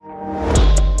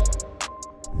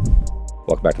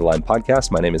Welcome back to the Line Podcast.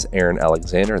 My name is Aaron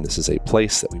Alexander, and this is a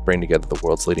place that we bring together the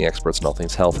world's leading experts in all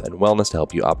things health and wellness to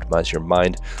help you optimize your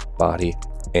mind, body,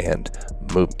 and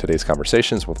movement. Today's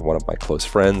conversation is with one of my close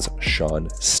friends, Shawn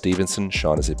Stevenson.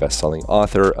 Shawn is a best-selling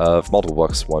author of multiple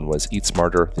books. One was Eat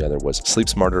Smarter, the other was Sleep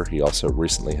Smarter. He also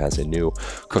recently has a new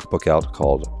cookbook out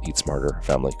called Eat Smarter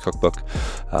Family Cookbook.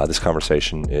 This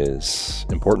conversation is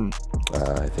important.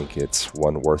 I think it's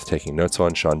one worth taking notes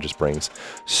on. Shawn just brings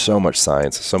so much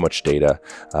science, so much data,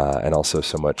 and also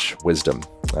so much wisdom.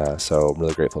 So I'm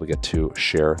really grateful to get to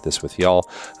share this with y'all.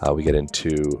 We get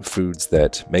into foods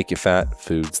that make you fat,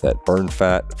 foods that burn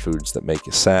fat, foods that make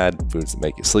you sad, foods that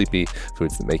make you sleepy,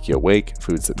 foods that make you awake,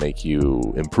 foods that make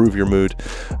you improve your mood,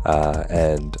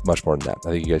 and much more than that.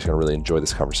 I think you guys are going to really enjoy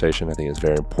this conversation. I think it's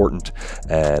very important,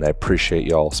 and I appreciate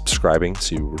y'all subscribing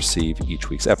so you receive each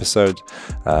week's episode,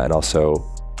 and also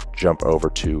jump over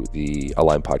to the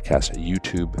Align Podcast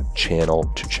YouTube channel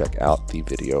to check out the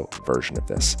video version of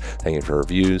this. Thank you for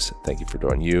reviews. Thank you for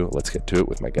doing you. Let's get to it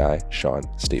with my guy, Shawn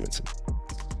Stevenson.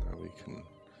 We can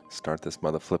start this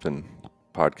mother flipping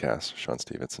podcast, Shawn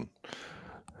Stevenson.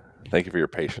 Thank you for your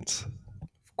patience.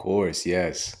 Of course,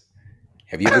 yes.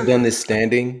 Have you ever done this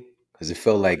standing? Because it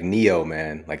felt like Neo,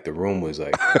 man. Like the room was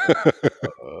like...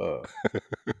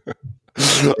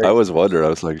 I was wondering. I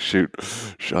was like, "Shoot,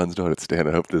 Shawn's doing it stand.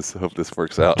 I hope this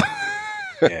works out."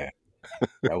 Yeah,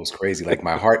 that was crazy. Like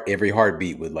my heart, every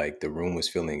heartbeat would like the room was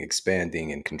feeling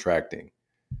expanding and contracting.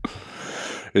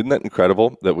 Isn't that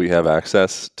incredible that we have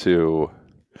access to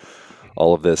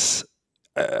all of this?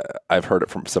 I've heard it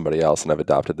from somebody else, and I've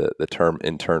adopted the term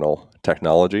internal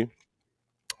technology.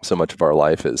 So much of our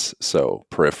life is so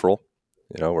peripheral.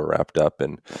 You know, we're wrapped up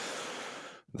in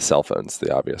the cell phone's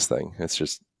the obvious thing. It's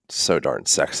just so darn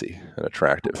sexy and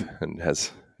attractive, and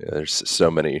there's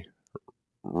so many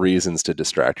reasons to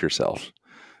distract yourself,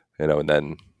 and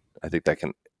then I think that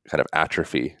can kind of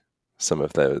atrophy some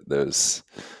of those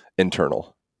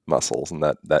internal muscles and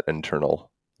that internal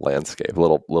landscape.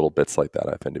 Little bits like that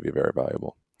I find to be very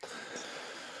valuable.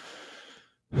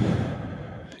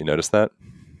 You notice that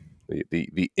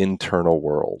the internal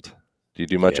world. Do you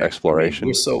do much exploration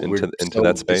into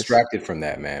that space? Distracted from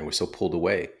that, man. We're so pulled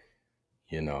away.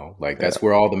 That's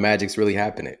where all the magic's really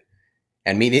happening.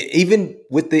 I mean, even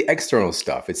with the external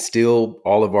stuff, it's still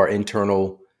all of our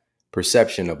internal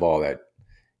perception of all that.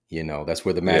 That's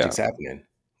where the magic's happening.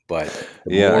 But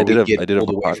the more we get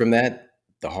pulled away from that,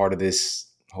 the harder this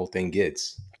whole thing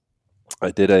gets.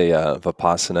 I did a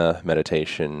Vipassana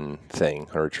meditation thing,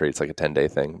 a retreat. It's like a 10-day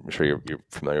thing. I'm sure you're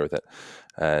familiar with it,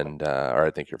 and or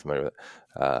I think you're familiar with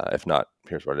it. If not,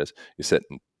 here's what it is: you sit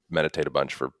and meditate a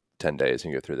bunch for 10 days,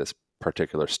 and you go through this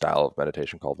particular style of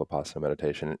meditation called Vipassana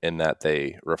meditation. In that,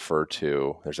 they refer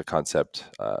to, there's a concept,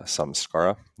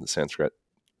 samskara, the Sanskrit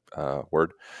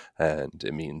word, and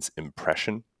it means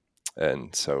impression.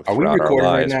 And so are we recording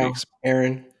right now,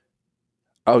 Aaron?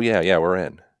 Oh yeah, we're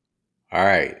in. All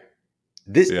right.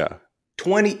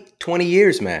 20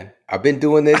 years, man. I've been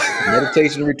doing this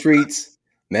meditation retreats,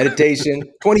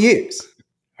 20 years.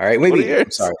 All right, maybe I'm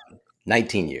sorry,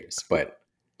 19 years, but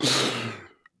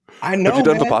I know. Have you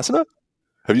done Vipassana?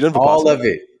 Have you done Vipassana? All of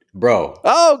it, bro.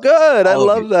 Oh, good. I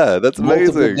love that. That's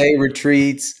amazing. Multiple day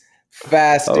retreats,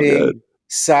 fasting,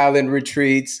 silent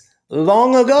retreats,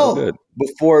 long ago,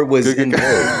 before it was in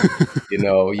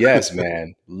vogue. Yes,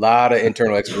 man. A lot of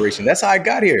internal exploration. That's how I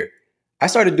got here. I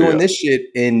started doing this shit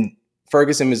in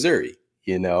Ferguson, Missouri,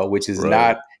 which is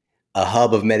not a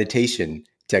hub of meditation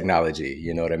technology.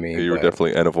 You know what I mean? You were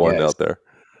definitely N of one out there.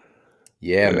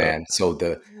 Yeah, man. So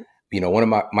one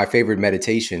of my favorite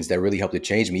meditations that really helped to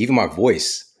change me, even my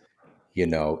voice,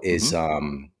 is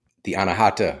the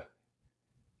Anahata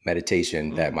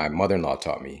meditation that my mother-in-law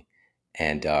taught me.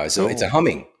 And so it's a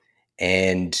humming.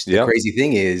 And the crazy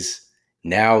thing is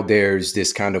now there's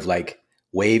this kind of like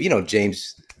wave,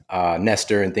 James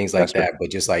Nestor and things like that,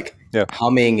 but just like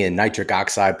humming and nitric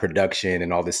oxide production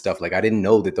and all this stuff. Like I didn't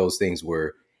know that those things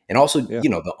were, and also,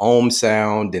 the Om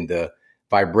sound and the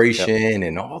vibration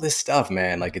and all this stuff,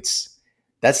 man. Like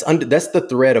that's the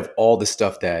thread of all the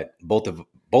stuff that both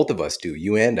of us do,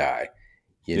 you and I.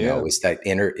 It's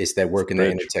that work in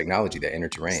the inner technology, that inner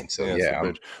terrain. So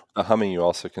the humming, you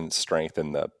also can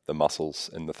strengthen the muscles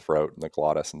in the throat and the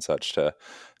glottis and such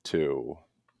to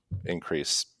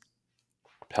increase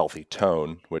healthy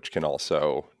tone, which can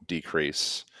also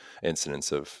decrease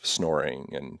incidence of snoring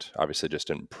and obviously just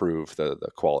improve the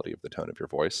quality of the tone of your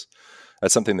voice.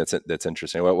 That's something that's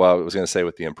interesting. Well, I was going to say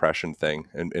with the impression thing,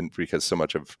 and because so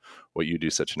much of what you do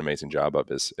such an amazing job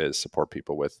of is support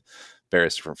people with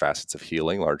various different facets of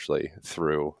healing, largely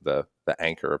through the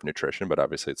anchor of nutrition, but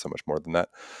obviously it's so much more than that.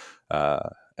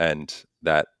 And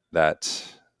that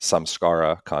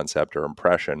samskara concept or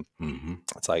impression, Mm-hmm.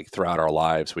 it's like throughout our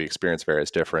lives, we experience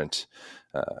various different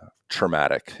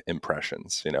traumatic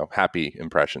impressions. Happy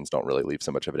impressions don't really leave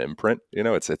so much of an imprint.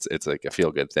 It's like a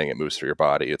feel good thing. It moves through your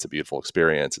body. It's a beautiful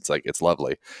experience. It's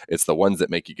lovely. It's the ones that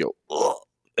make you go, ugh,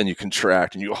 and you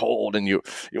contract and you hold and you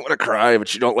want to cry,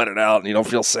 but you don't let it out and you don't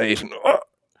feel safe.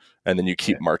 And then you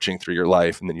keep marching through your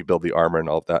life, and then you build the armor and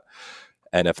all of that.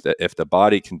 And if the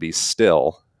body can be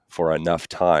still for enough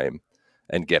time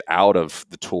and get out of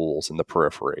the tools in the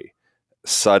periphery,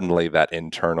 suddenly that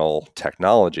internal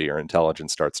technology or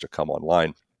intelligence starts to come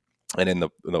online. And in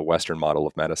the Western model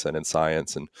of medicine and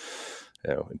science and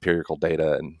empirical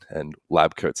data and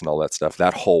lab coats and all that stuff,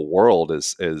 that whole world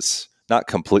is not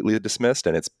completely dismissed,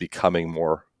 and it's becoming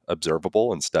more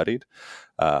observable and studied.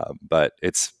 But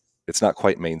it's not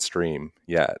quite mainstream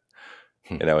yet.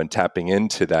 And tapping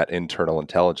into that internal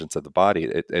intelligence of the body,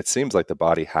 it seems like the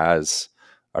body has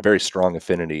a very strong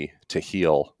affinity to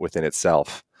heal within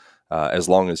itself, as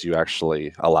long as you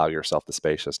actually allow yourself the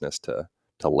spaciousness to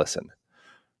listen.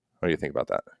 What do you think about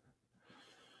that?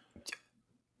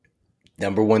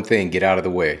 Number one thing, get out of the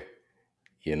way.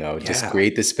 Just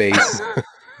create the space.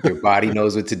 Your body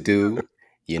knows what to do.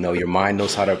 Your mind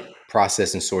knows how to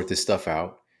process and sort this stuff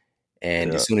out.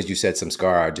 And as soon as you said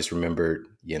samskara, I just remembered,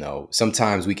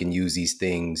 sometimes we can use these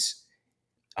things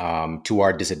to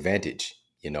our disadvantage,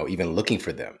 even looking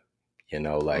for them,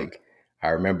 like I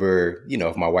remember,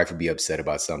 if my wife would be upset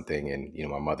about something and,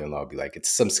 my mother-in-law would be like,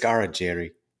 it's samskara,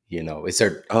 Jerry, it's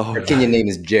her Kenyan name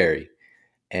is Jerry.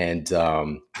 And,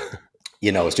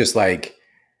 it's just like,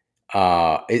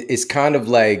 it's kind of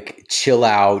like chill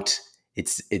out.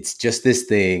 It's just this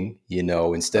thing,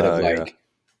 instead of like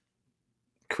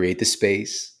create the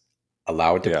space,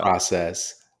 allow it to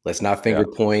process. Let's not finger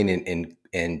point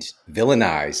and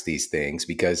villainize these things,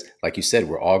 because like you said,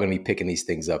 we're all going to be picking these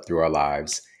things up through our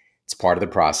lives. It's part of the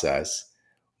process.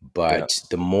 But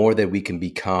the more that we can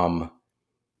become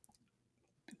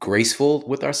graceful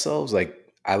with ourselves, like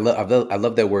I love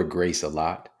that word grace a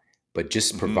lot, but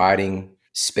just providing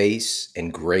space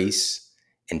and grace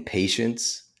and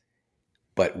patience.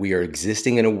 But we are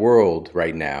existing in a world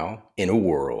right now,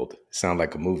 sound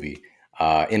like a movie,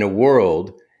 in a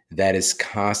world that is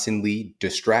constantly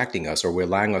distracting us, or we're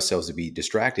allowing ourselves to be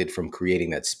distracted from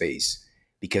creating that space.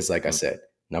 Because like I said,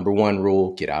 number one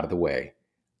rule, get out of the way.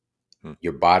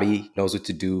 Your body knows what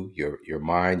to do. Your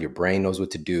mind, your brain knows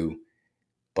what to do.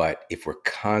 But if we're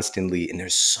constantly, and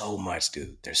there's so much,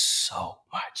 dude, there's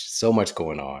so much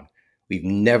going on. We've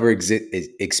never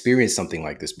experienced something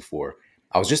like this before.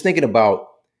 I was just thinking about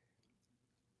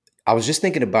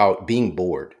being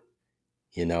bored,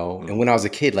 and when I was a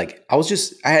kid, like I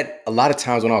had a lot of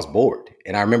times when I was bored,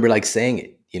 and I remember like saying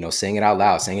it out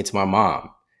loud, saying it to my mom,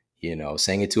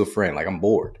 saying it to a friend, like I'm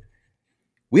bored.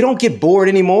 We don't get bored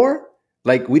anymore.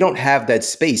 Like we don't have that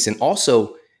space. And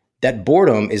also that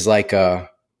boredom is like, I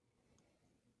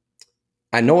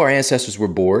know our ancestors were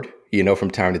bored, from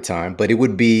time to time, but it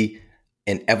would be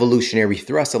an evolutionary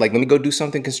thrust of like, let me go do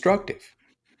something constructive,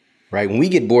 right? When we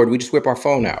get bored, we just whip our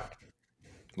phone out,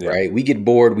 right? We get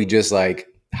bored, we just like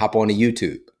hop on to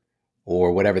YouTube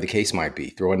or whatever the case might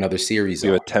be, throw another series on.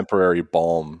 You have a temporary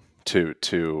balm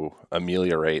to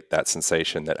ameliorate that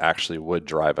sensation that actually would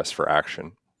drive us for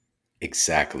action.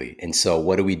 Exactly. And so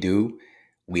what do?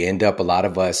 A lot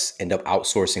of us end up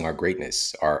outsourcing our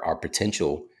greatness, our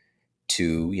potential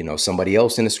to, somebody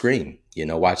else in the screen,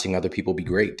 watching other people be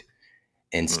great,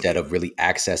 instead of really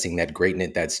accessing that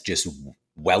greatness that's just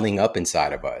welling up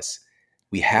inside of us.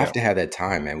 We have to have that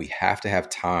time, man. We have to have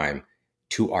time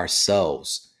to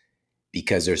ourselves,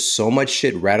 because there's so much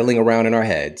shit rattling around in our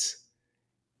heads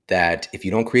that if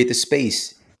you don't create the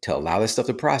space to allow this stuff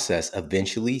to process,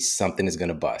 eventually something is going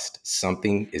to bust.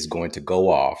 Something is going to go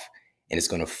off, and it's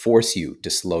going to force you to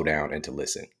slow down and to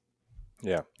listen.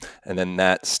 Yeah. And then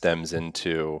that stems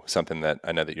into something that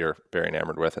I know that you're very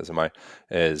enamored with, as am I,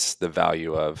 is the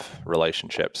value of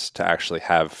relationships, to actually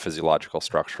have physiological,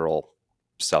 structural,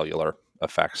 cellular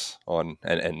effects on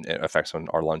and effects on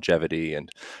our longevity and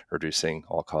reducing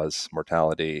all-cause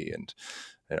mortality and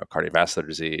cardiovascular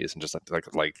disease, and just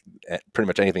like pretty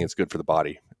much anything that's good for the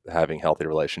body. Having healthy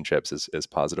relationships is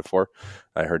positive for.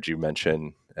 I heard you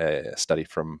mention a study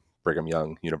from Brigham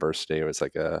Young University. It was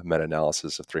like a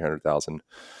meta-analysis of 300,000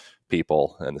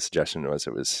 people, and the suggestion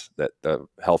was that the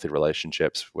healthy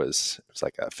relationships was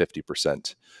like a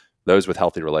 50%. Those with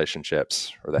healthy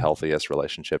relationships, or the healthiest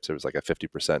relationships, it was like a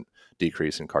 50%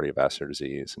 decrease in cardiovascular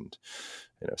disease, and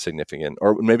significant,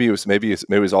 or maybe it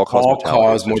was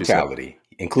all-cause mortality,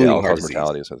 including all-cause heart disease.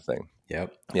 mortality is the thing.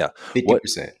 Yep. Yeah.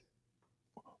 50%.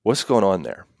 What's going on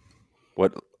there?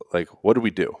 What what do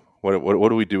we do? What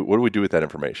do we do? What do we do with that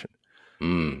information?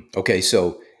 Okay,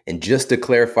 so and just to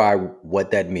clarify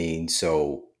what that means,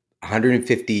 so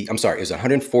 150, I'm sorry, it was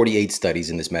 148 studies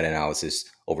in this meta-analysis,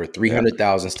 over Yeah.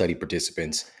 300,000 study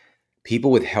participants. People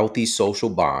with healthy social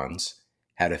bonds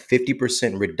had a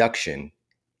 50% reduction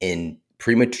in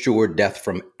premature death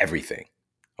from everything.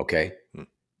 Okay. Mm.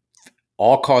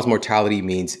 All cause mortality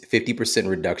means 50%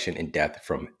 reduction in death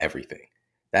from everything.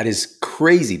 That is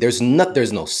crazy. There's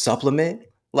no supplement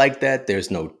like that. There's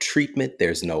no treatment.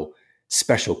 There's no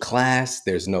special class.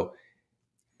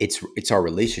 It's our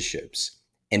relationships.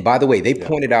 And by the way, they Yeah.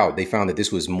 pointed out, they found that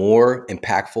this was more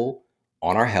impactful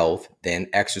on our health than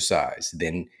exercise,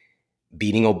 than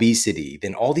beating obesity,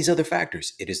 than all these other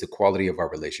factors. It is the quality of our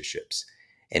relationships.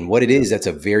 And what it Yeah. is, that's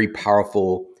a very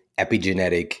powerful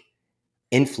epigenetic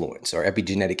influence or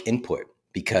epigenetic input,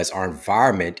 because our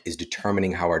environment is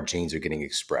determining how our genes are getting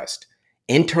expressed,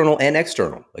 internal and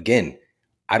external. Again,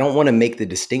 I don't want to make the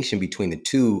distinction between the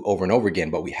two over and over again,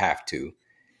 but we have to,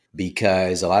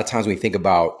 because a lot of times when we think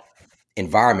about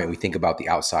environment, we think about the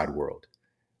outside world,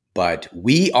 but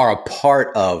we are a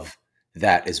part of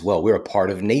that as well. We're a part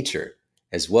of nature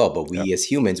as well, but Yeah. we as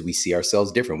humans, we see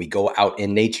ourselves different. We go out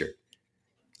in nature.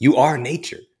 You are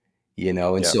nature, and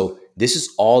Yeah. so this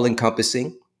is all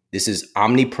encompassing. This is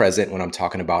omnipresent when I'm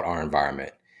talking about our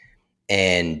environment.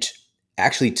 And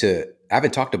actually, I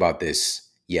haven't talked about this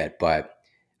yet, but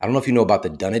I don't know if you know about the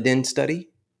Dunedin study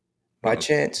by Mm-mm.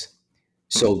 chance. Mm-mm.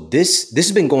 So this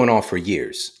has been going on for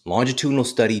years. Longitudinal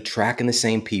study tracking the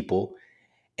same people,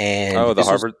 and Oh, this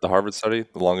was The Harvard study,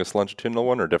 the longest longitudinal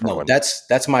one, or a different no, one?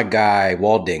 that's my guy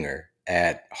Waldinger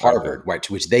at Okay. Harvard,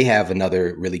 which they have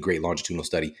another really great longitudinal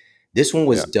study. This one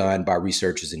was Yeah. done by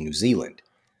researchers in New Zealand,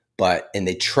 and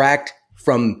they tracked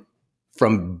from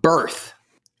birth.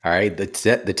 All right, the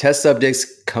test subjects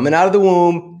coming out of the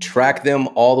womb, track them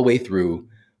all the way through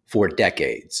for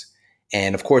decades.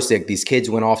 And of course, these kids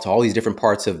went off to all these different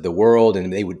parts of the world,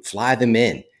 and they would fly them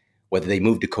in, whether they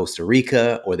moved to Costa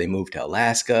Rica or they moved to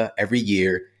Alaska every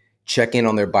year, check in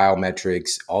on their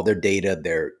biometrics, all their data,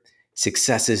 their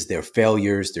successes, their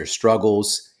failures, their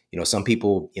struggles. Some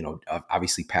people,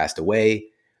 obviously passed away.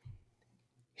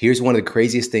 Here's one of the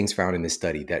craziest things found in this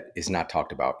study that is not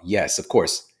talked about. Yes, of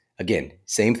course. Again,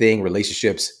 same thing,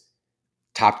 relationships,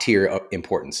 top tier of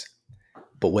importance.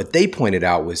 But what they pointed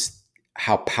out was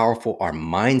how powerful our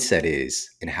mindset is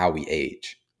in how we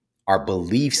age, our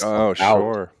beliefs Oh, about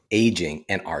sure. aging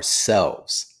and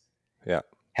ourselves Yeah.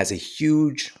 has a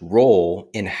huge role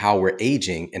in how we're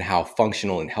aging and how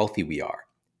functional and healthy we are.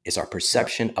 It's our Yeah.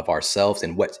 perception of ourselves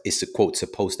and what is, quote,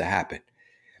 supposed to happen.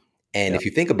 And Yeah. if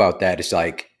you think about that, it's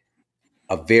like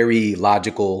a very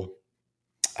logical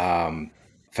um,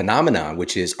 phenomenon,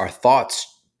 which is our thoughts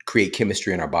create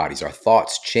chemistry in our bodies. Our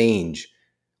thoughts change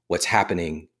what's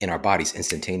happening in our bodies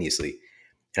instantaneously.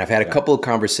 And I've had a Yeah. couple of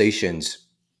conversations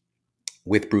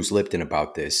with Bruce Lipton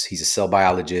about this. He's a cell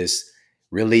biologist,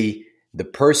 really the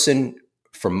person,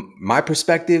 from my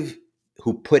perspective,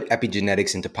 who put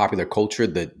epigenetics into popular culture,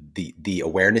 the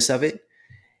awareness of it.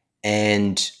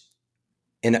 And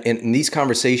in these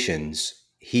conversations,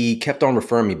 he kept on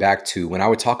referring me back to when I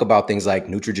would talk about things like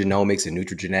nutrigenomics and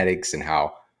nutrigenetics and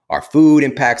how our food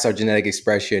impacts our genetic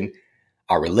expression,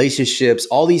 our relationships,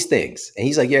 all these things. And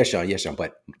he's like, yeah, Shawn,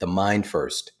 but the mind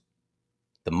first.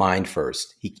 The mind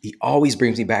first. He always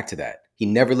brings me back to that. He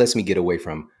never lets me get away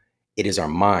from it is our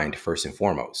mind first and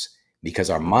foremost, because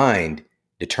our Mm-hmm. mind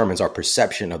determines our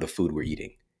perception of the food we're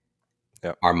eating.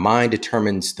 Yeah. Our mind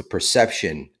determines the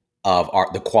perception of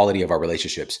the quality of our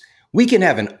relationships. We can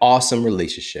have an awesome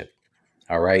relationship.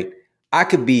 All right. I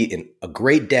could be a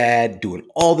great dad, doing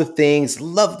all the things,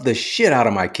 love the shit out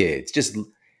of my kids.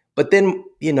 But then,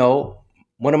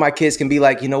 one of my kids can be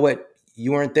like, you know what?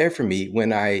 You weren't there for me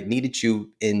when I needed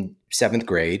you in seventh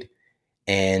grade.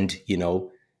 And,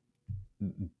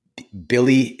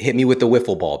 Billy hit me with the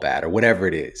wiffle ball bat or whatever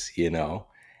it is.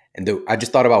 And I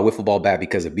just thought about wiffle ball bat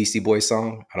because of Beastie Boys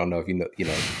song. I don't know if you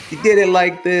did it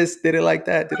like this, did it like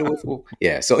that, did it wiffle.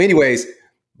 Yeah. So anyways,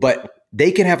 but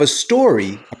they can have a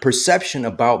story, a perception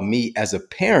about me as a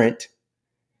parent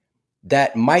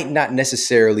that might not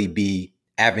necessarily be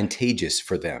advantageous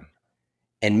for them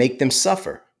and make them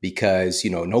suffer because,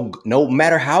 no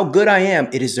matter how good I am,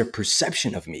 it is their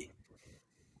perception of me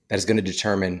that is going to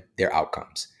determine their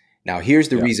outcomes. Now, here's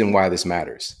the Yeah. reason why this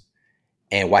matters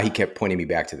and why he kept pointing me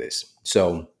back to this.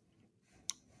 So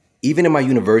even in my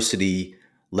university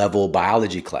level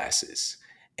biology classes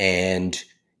and,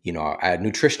 I had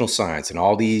nutritional science and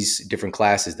all these different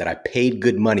classes that I paid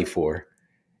good money for,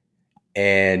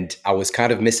 And I was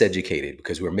kind of miseducated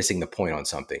because we were missing the point on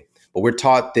something. But we're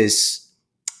taught this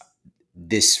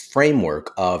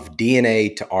framework of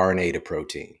DNA to RNA to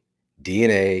protein,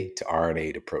 DNA to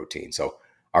RNA to protein. So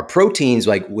our proteins,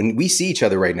 like when we see each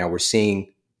other right now, we're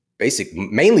seeing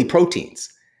mainly proteins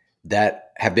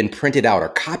that have been printed out, or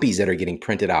copies that are getting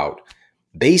printed out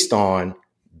based on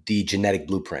the genetic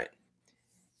blueprint.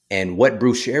 And what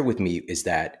Bruce shared with me is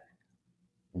that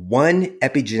one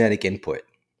epigenetic input,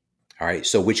 all right,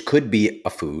 so which could be a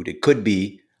food, it could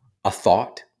be a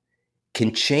thought,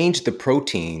 can change the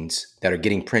proteins that are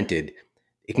getting printed.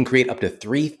 It can create up to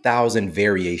 3,000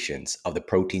 variations of the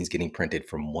proteins getting printed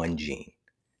from one gene.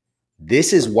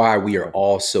 This is why we are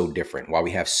all so different, why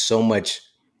we have so much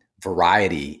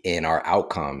variety in our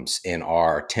outcomes, in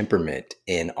our temperament,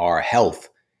 in our health.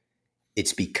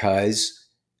 It's because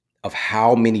of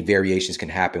how many variations can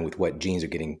happen with what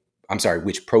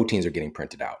which proteins are getting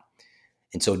printed out.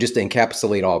 And so just to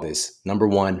encapsulate all this, number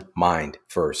one, mind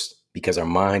first, because our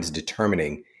mind is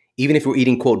determining, even if we're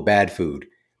eating, quote, bad food,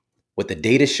 what the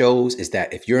data shows is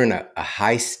that if you're in a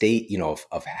high state,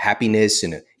 of happiness,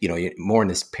 and, you're more in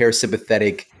this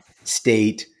parasympathetic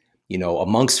state,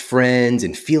 amongst friends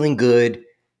and feeling good,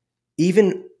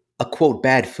 even a, quote,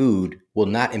 bad food will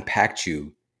not impact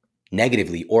you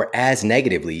negatively, or as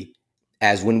negatively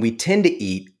as when we tend to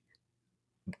eat,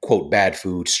 quote, bad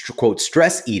food, quote,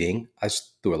 stress eating. I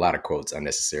threw a lot of quotes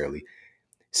unnecessarily.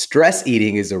 Stress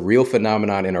eating is a real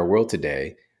phenomenon in our world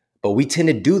today, but we tend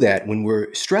to do that when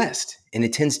we're stressed, and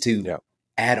it tends to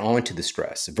add on to the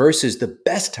stress, versus the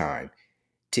best time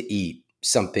to eat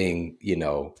something,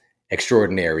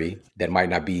 extraordinary that might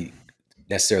not be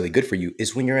necessarily good for you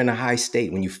is when you're in a high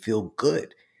state, when you feel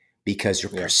good, because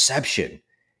your perception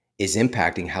is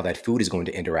impacting how that food is going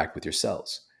to interact with your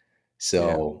cells.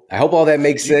 So I hope all that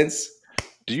makes sense.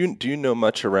 Do you know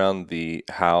much around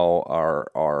how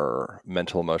our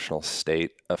mental emotional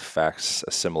state affects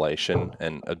assimilation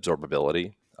and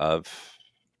absorbability of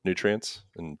nutrients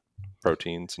and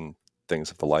proteins and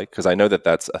things of the like? Because I know that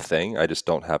that's a thing. I just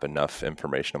don't have enough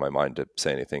information in my mind to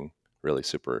say anything really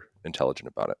super intelligent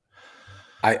about it.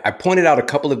 I pointed out a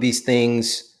couple of these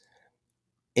things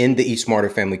in the Eat Smarter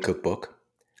Family Cookbook,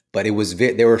 but they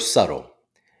were subtle.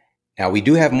 Now, we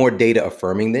do have more data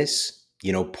affirming this.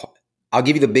 I'll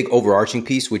give you the big overarching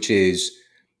piece, which is...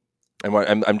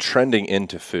 And I'm trending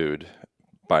into food,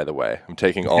 by the way. I'm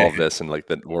taking all of this and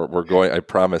we're going. I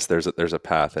promise there's a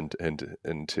path into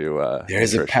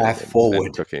there's a path forward,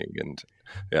 and cooking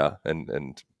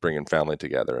and bringing family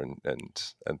together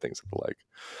and things of the like.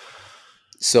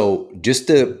 So just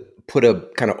to put a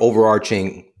kind of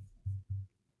overarching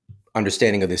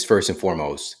understanding of this, first and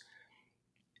foremost,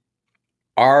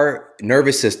 our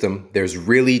nervous system, there's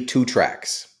really two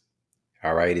tracks.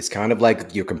 All right. It's kind of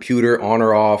like your computer, on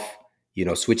or off,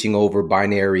 switching over,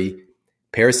 binary,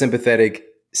 parasympathetic,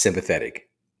 sympathetic.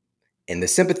 And the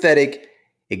sympathetic,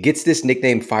 it gets this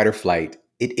nickname fight or flight.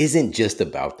 It isn't just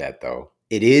about that, though.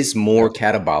 It is more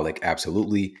catabolic.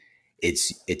 Absolutely.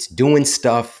 It's doing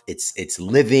stuff. It's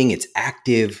living. It's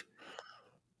active.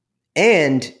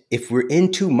 And if we're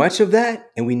in too much of that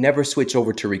and we never switch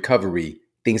over to recovery,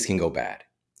 things can go bad.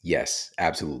 Yes,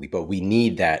 absolutely. But we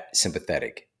need that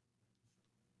sympathetic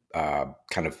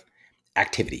kind of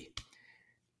activity.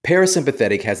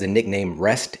 Parasympathetic has the nickname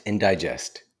rest and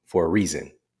digest for a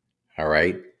reason. All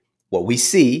right. What we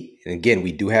see, and again,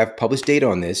 we do have published data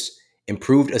on this,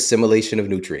 improved assimilation of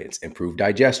nutrients, improved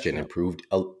digestion, improved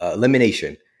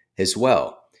elimination as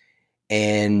well.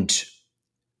 And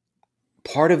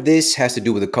part of this has to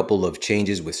do with a couple of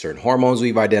changes with certain hormones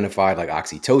we've identified, like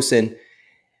oxytocin.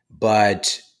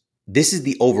 But this is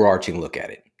the overarching look at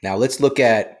it. Now let's look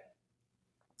at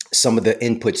some of the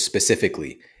inputs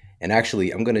specifically. And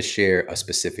actually, I'm going to share a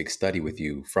specific study with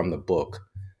you from the book,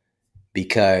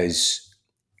 because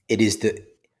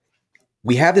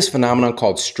we have this phenomenon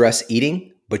called stress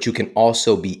eating, but you can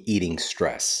also be eating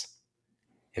stress,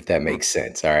 if that makes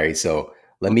sense. All right. So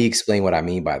let me explain what I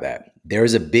mean by that.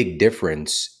 There's a big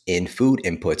difference in food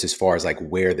inputs as far as like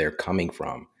where they're coming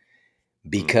from,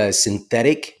 because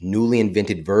synthetic, newly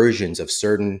invented versions of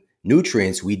certain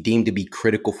nutrients we deem to be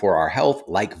critical for our health,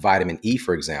 like vitamin E,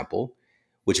 for example,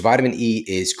 which vitamin E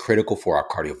is critical for our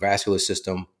cardiovascular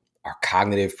system, our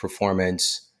cognitive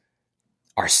performance,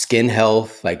 our skin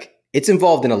health. Like, it's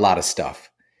involved in a lot of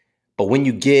stuff. But when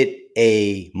you get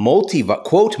a quote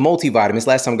multivitamin,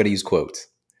 last time I'm going to use quotes,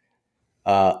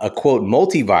 a quote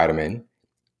multivitamin,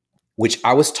 which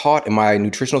I was taught in my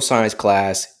nutritional science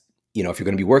class, if you're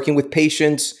going to be working with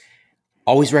patients,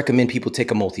 always recommend people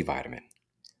take a multivitamin.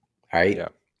 All right. Yeah.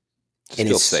 And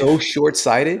feels it's so safe.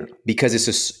 short-sighted because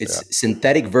Yeah. it's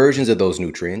synthetic versions of those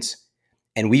nutrients.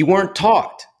 And we weren't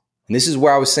taught. And this is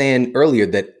where I was saying earlier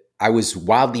that I was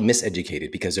wildly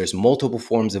miseducated because there's multiple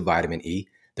forms of vitamin E.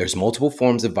 There's multiple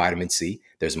forms of vitamin C.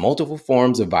 There's multiple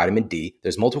forms of vitamin D.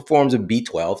 There's multiple forms of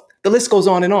B12. The list goes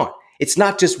on and on. It's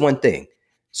not just one thing.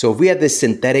 So if we have this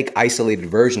synthetic isolated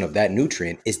version of that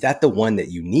nutrient, is that the one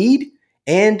that you need?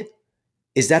 And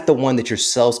is that the one that your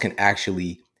cells can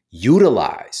actually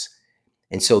utilize?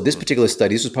 And so this particular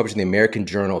study, this was published in the American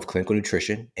Journal of Clinical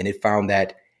Nutrition, and it found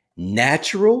that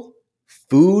natural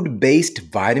food-based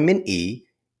vitamin E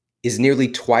is nearly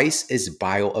twice as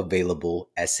bioavailable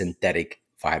as synthetic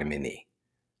vitamin E.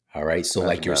 All right. So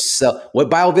like Imagine your that. cell, what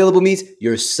bioavailable means,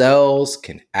 your cells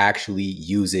can actually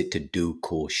use it to do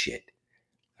cool shit.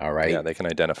 All Yeah, right. they can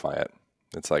identify it.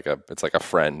 It's like a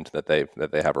friend that they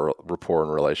have a rapport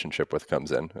and relationship with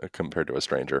comes in compared to a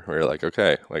stranger. Where you're like,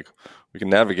 okay, like we can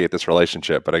navigate this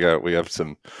relationship, but we have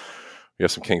some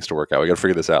kinks to work out. We got to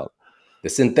figure this out. The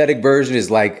synthetic version is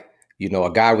like, a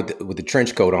guy with the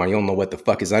trench coat on. You don't know what the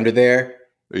fuck is under there.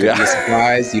 Could be a Yeah.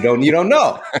 surprise. You don't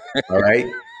know. All right.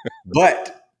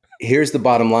 But here's the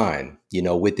bottom line,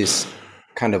 with this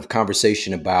kind of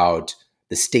conversation about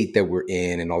the state that we're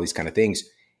in and all these kind of things.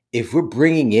 If we're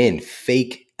bringing in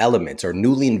fake elements or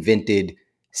newly invented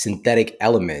synthetic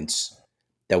elements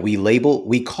that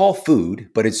we call food,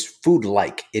 but it's food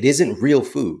like, it isn't real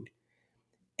food.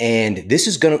 And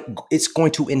it's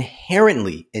going to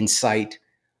inherently incite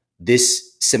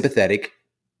this sympathetic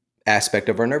aspect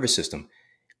of our nervous system.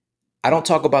 I don't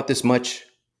talk about this much,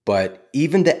 but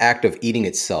even the act of eating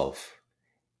itself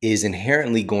is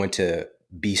inherently going to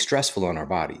be stressful on our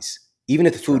bodies. Even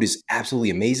if the food Sure. is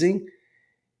absolutely amazing,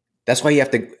 that's why you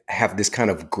have to have this kind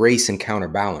of grace and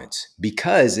counterbalance.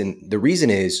 And the reason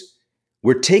is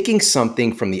we're taking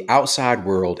something from the outside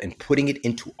world and putting it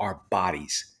into our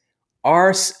bodies.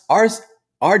 Our our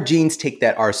our genes take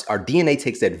that, our DNA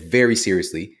takes that very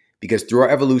seriously because through our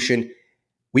evolution,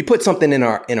 we put something in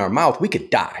our mouth, we could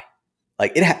die.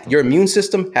 Like your immune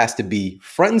system has to be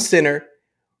front and center,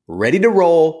 ready to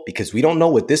roll because we don't know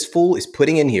what this fool is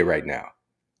putting in here right now,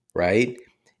 right?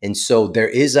 And so there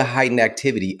is a heightened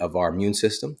activity of our immune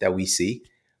system that we see.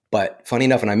 But funny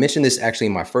enough, and I mentioned this actually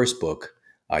in my first book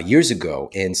years ago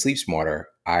in Sleep Smarter,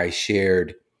 I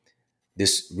shared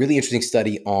this really interesting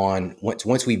study on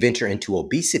once we venture into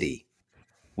obesity,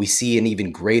 we see an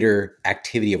even greater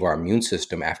activity of our immune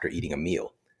system after eating a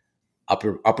meal,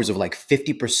 upwards of like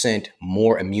 50%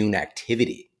 more immune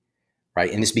activity,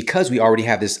 right? And it's because we already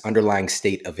have this underlying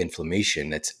state of inflammation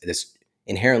that's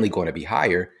inherently going to be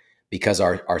higher because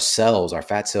our cells, our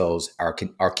fat cells, are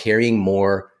carrying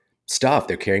more stuff.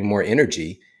 They're carrying more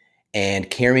energy, and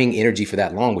carrying energy for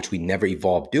that long, which we never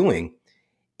evolved doing.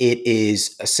 It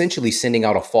is essentially sending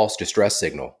out a false distress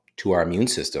signal to our immune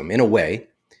system in a way,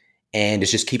 and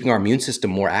it's just keeping our immune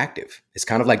system more active. It's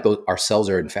kind of like our cells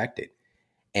are infected,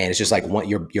 and it's just like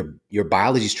your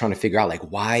biology is trying to figure out like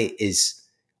why is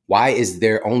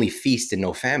there only feast and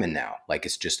no famine now? Like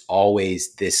it's just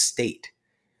always this state.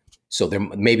 So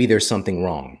maybe there's something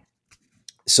wrong.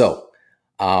 So,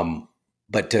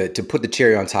 but to put the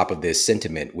cherry on top of this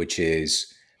sentiment, which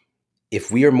is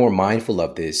if we are more mindful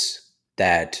of this,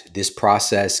 that this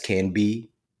process can be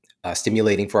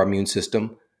stimulating for our immune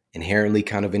system, inherently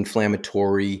kind of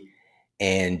inflammatory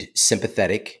and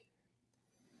sympathetic,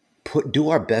 do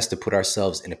our best to put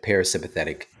ourselves in a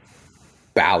parasympathetic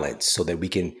balance so that we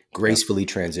can Yeah. gracefully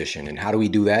transition. And how do we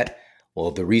do that?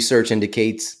 Well, the research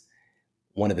indicates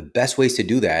one of the best ways to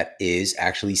do that is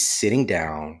actually sitting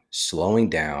down, slowing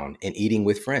down, and eating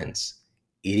with friends,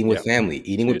 eating with Yeah. family, It's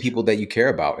eating with huge. people that you care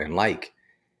about and like.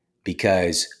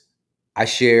 Because I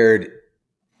shared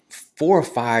 4 or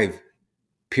 5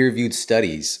 peer-reviewed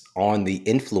studies on the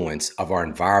influence of our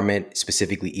environment,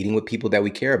 specifically eating with people that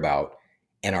we care about,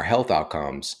 and our health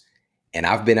outcomes. And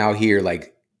I've been out here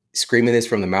like screaming this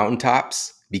from the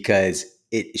mountaintops because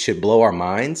it should blow our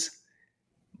minds.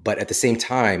 But at the same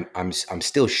time, I'm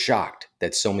still shocked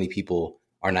that so many people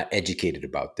are not educated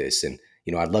about this. And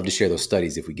I'd love to share those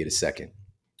studies if we get a second.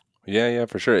 Yeah, yeah,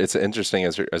 for sure. It's interesting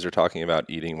as you're talking about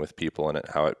eating with people and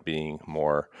how it being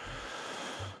more,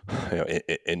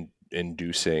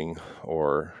 inducing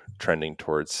or trending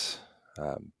towards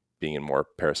being in more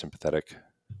parasympathetic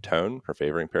tone or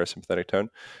favoring parasympathetic tone.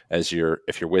 If you're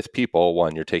with people,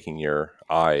 one, you're taking your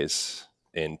eyes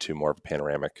into more of a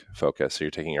panoramic focus. So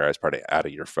you're taking your eyes probably out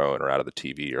of your phone or out of the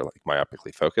TV. You're like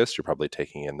myopically focused. You're probably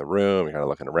taking in the room. You're kind of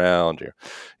looking around.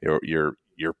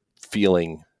 You're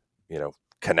feeling,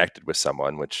 connected with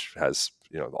someone, which has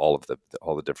all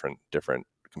the different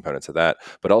components of that.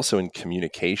 But also in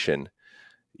communication,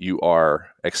 you are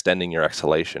extending your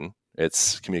exhalation.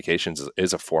 It's communications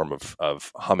is a form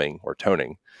of humming or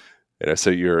toning.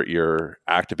 So you're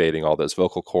activating all those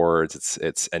vocal cords.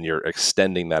 And you're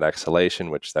extending that exhalation,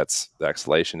 which the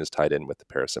exhalation is tied in with the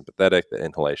parasympathetic. The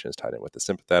inhalation is tied in with the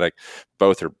sympathetic.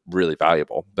 Both are really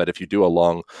valuable. But if you do a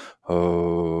long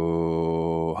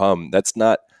hum, that's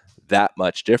not that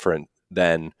much different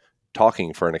than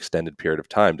talking for an extended period of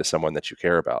time to someone that you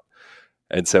care about.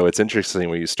 And so it's interesting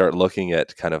when you start looking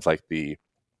at kind of like the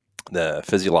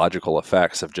physiological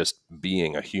effects of just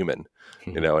being a human,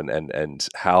 and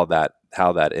how that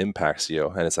impacts you.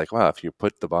 And it's like, wow, if you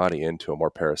put the body into a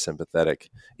more parasympathetic,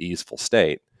 easeful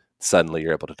state, suddenly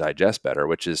you're able to digest better,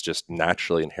 which is just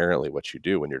naturally, inherently what you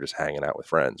do when you're just hanging out with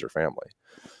friends or family.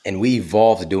 And we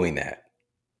evolved doing that.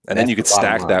 And then you could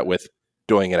stack that with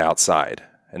doing it outside.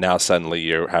 And now suddenly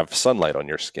you have sunlight on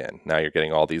your skin. Now you're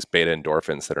getting all these beta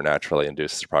endorphins that are naturally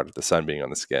induced as a product of the sun being on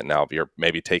the skin. Now you're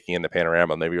maybe taking in the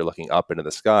panorama. Maybe you're looking up into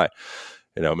the sky.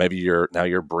 Maybe you're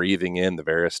breathing in the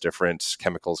various different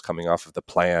chemicals coming off of the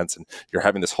plants, and you're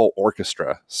having this whole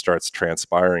orchestra starts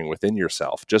transpiring within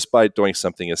yourself just by doing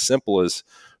something as simple as,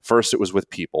 first it was with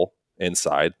people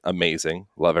inside. Amazing.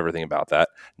 Love everything about that.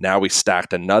 Now we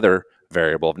stacked another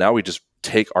variable. Now we just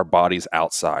take our bodies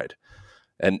outside.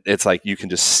 And it's like you can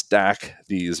just stack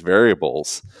these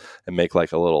variables and make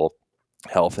like a little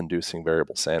health-inducing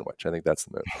variable sandwich. I think that's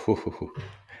the move. Ooh,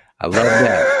 I love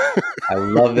that. I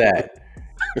love that.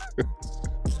 I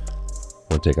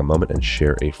want to take a moment and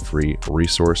share a free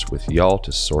resource with y'all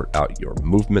to sort out your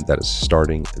movement. That is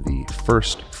starting the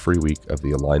first free week of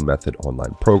the Align Method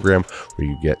online program, where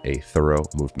you get a thorough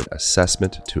movement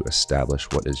assessment to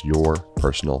establish what is your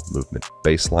personal movement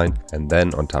baseline. And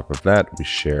then on top of that, we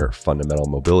share fundamental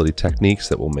mobility techniques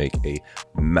that will make a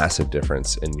massive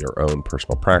difference in your own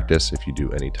personal practice. If you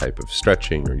do any type of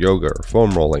stretching or yoga or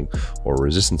foam rolling or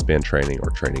resistance band training or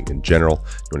training in general,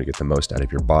 you want to get the most out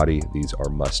of your body. These are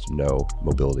must-know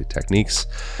mobility techniques.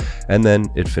 And then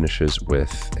it finishes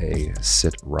with a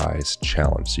sit-rise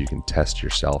challenge, so you can test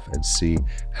yourself and see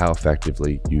how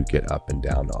effectively you get up and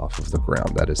down off of the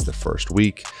ground. That is the first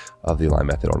week of the Align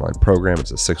Method online program.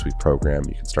 It's a 6-week program.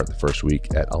 You can start the first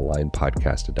week at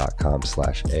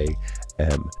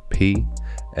alignpodcast.com/AMP.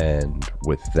 And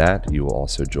with that, you will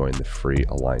also join the free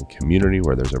Align community,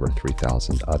 where there's over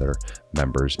 3,000 other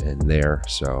members in there.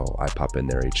 So I pop in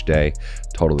there each day,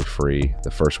 totally free.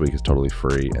 The first week is totally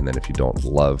free. And then if you don't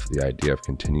love the idea of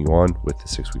continuing on with the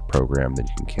 6-week program, then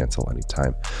you can cancel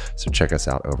anytime. So check us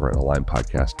out over at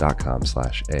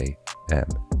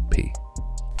alignpodcast.com/AMP.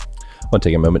 I want to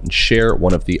take a moment and share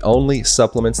one of the only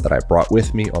supplements that I brought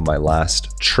with me on my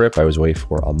last trip. I was away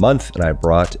for a month, and I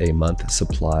brought a month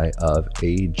supply of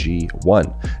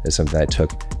AG1. It's something that I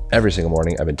took every single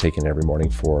morning. I've been taking it every morning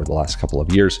for the last couple of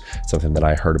years. It's something that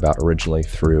I heard about originally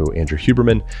through Andrew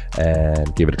Huberman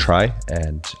and gave it a try,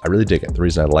 and I really dig it. The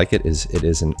reason I like it is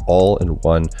an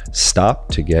all-in-one stop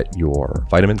to get your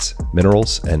vitamins,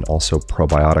 minerals, and also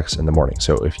probiotics in the morning.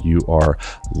 So if you are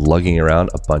lugging around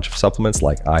a bunch of supplements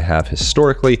like I have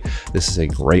historically, this is a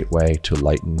great way to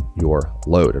lighten your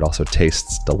load. It also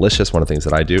tastes delicious. One of the things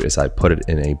that I do is I put it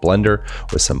in a blender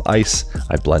with some ice,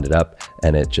 I blend it up,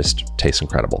 and it just tastes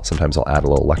incredible. Sometimes I'll add a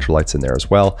little electrolytes in there as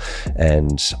well,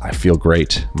 and I feel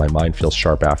great. My mind feels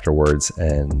sharp afterwards,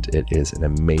 and it is an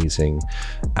amazing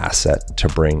asset to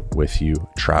bring with you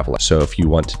traveling. So if you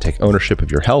want to take ownership of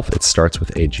your health, it starts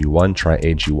with AG1. Try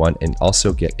AG1 and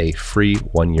also get a free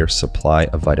 1-year supply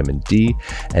of vitamin D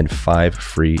and 5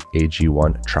 free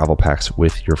AG1 travel packs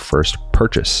with your first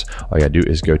purchase. All you gotta do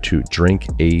is go to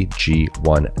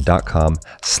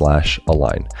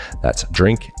drinkag1.com/align. That's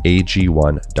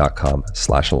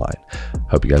drinkag1.com/align.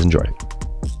 Hope you guys enjoy.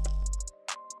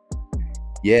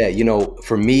 Yeah,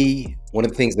 for me, one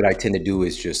of the things that I tend to do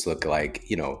is just look like,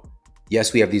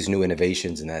 yes, we have these new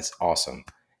innovations, and that's awesome.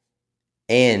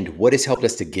 And what has helped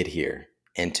us to get here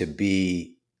and to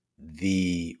be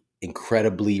the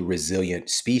incredibly resilient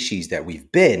species that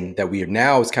we've been, that we are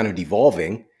now is kind of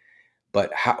devolving.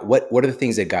 But what are the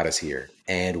things that got us here?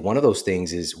 And one of those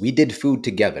things is we did food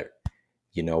together.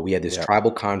 We had this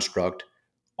tribal construct.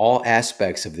 All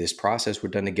aspects of this process were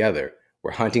done together.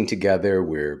 We're hunting together.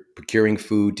 We're procuring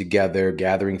food together,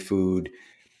 gathering food,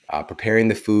 preparing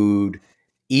the food,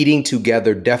 eating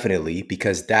together, definitely,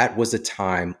 because that was a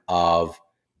time of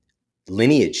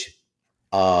lineage,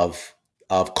 of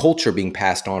culture being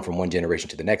passed on from one generation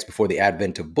to the next. Before the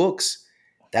advent of books,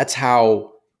 that's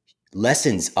how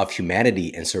lessons of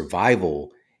humanity and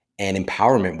survival and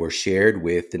empowerment were shared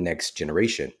with the next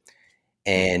generation.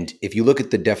 And if you look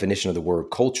at the definition of the word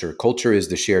culture, culture is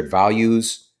the shared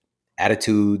values,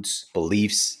 attitudes,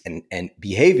 beliefs, and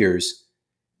behaviors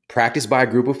practiced by a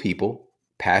group of people,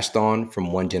 passed on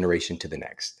from one generation to the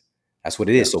next. That's what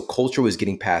it is. So culture was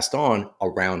getting passed on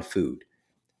around food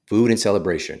and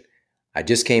celebration. I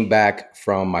just came back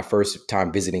from my first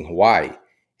time visiting Hawaii,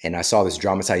 and I saw this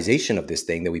dramatization of this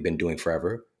thing that we've been doing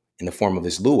forever in the form of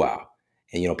this luau.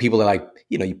 And, people are like,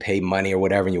 you pay money or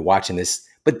whatever, and you're watching this,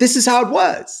 but this is how it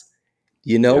was.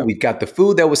 We've got the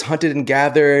food that was hunted and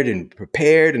gathered and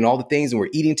prepared and all the things, and we're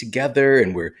eating together,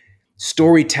 and we're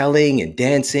storytelling and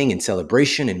dancing and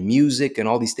celebration and music and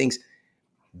all these things.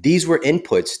 These were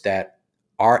inputs that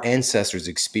our ancestors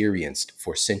experienced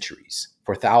for centuries,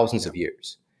 for thousands of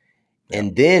years.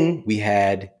 And then we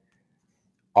had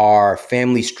our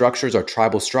family structures, our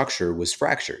tribal structure was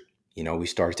fractured. We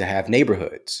started to have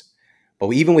neighborhoods.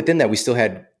 But even within that, we still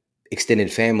had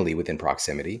extended family within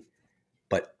proximity.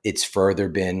 But it's further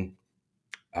been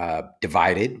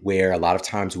divided, where a lot of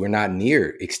times we're not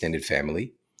near extended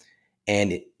family.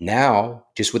 And now,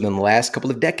 just within the last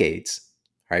couple of decades,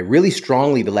 right, really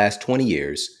strongly the last 20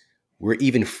 years, we're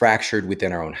even fractured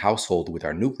within our own household with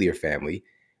our nuclear family,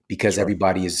 because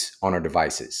everybody is on our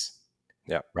devices.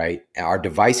 Right. And our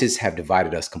devices have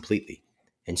divided us completely.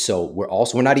 And so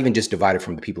we're not even just divided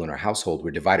from the people in our household.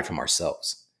 We're divided from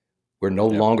ourselves. We're no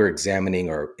longer examining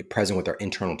or present with our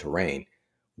internal terrain.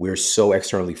 We're so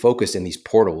externally focused in these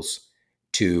portals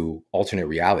to alternate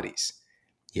realities,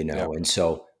 And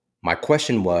so my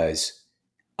question was,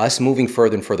 us moving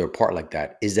further and further apart like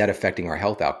that, is that affecting our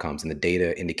health outcomes? And the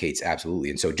data indicates absolutely.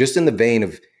 And so just in the vein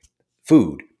of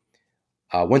food,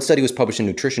 one study was published in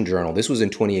Nutrition Journal. This was in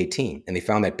 2018. And they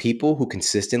found that people who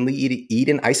consistently eat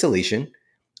in isolation,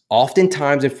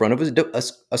 oftentimes in front of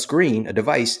a screen, a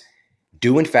device,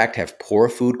 do in fact have poor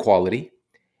food quality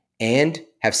and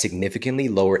have significantly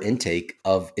lower intake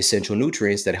of essential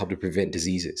nutrients that help to prevent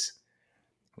diseases.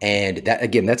 And that,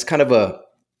 again, that's kind of a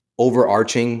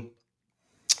overarching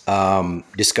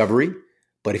discovery.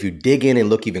 But if you dig in and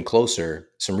look even closer,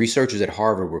 some researchers at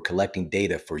Harvard were collecting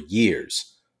data for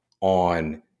years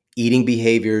on eating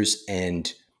behaviors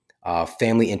and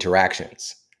family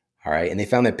interactions. All right. And they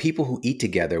found that people who eat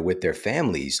together with their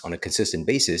families on a consistent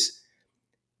basis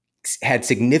had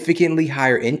significantly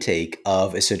higher intake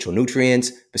of essential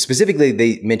nutrients, but specifically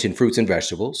they mentioned fruits and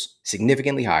vegetables,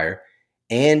 significantly higher,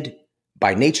 and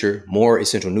by nature, more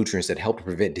essential nutrients that help to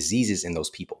prevent diseases in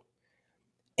those people.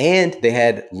 And they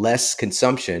had less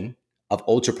consumption of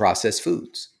ultra processed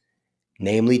foods,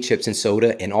 namely chips and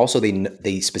soda. And also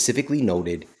they specifically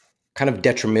noted kind of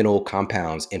detrimental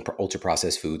compounds in ultra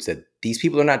processed foods that these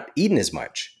people are not eating as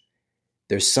much.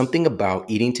 There's something about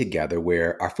eating together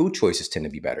where our food choices tend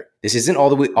to be better. This isn't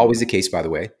always the case, by the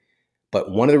way.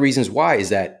 But one of the reasons why is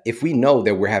that if we know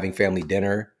that we're having family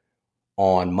dinner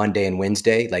on Monday and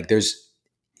Wednesday, like there's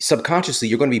subconsciously,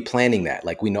 you're going to be planning that.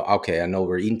 Like we know, okay, I know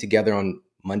we're eating together on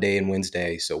Monday and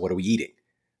Wednesday. So what are we eating?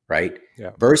 Right.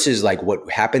 Yeah. Versus like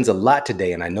what happens a lot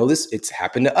today. And I know it's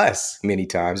happened to us many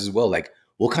times as well. Like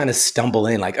we'll kind of stumble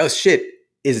in like, oh shit,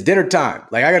 it's dinner time.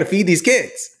 Like I got to feed these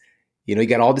kids. You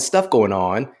got all this stuff going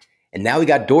on. And now we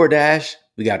got DoorDash,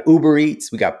 we got Uber Eats,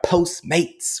 we got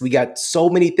Postmates, we got so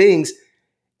many things.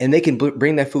 And they can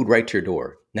bring that food right to your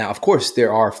door. Now, of course,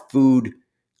 there are food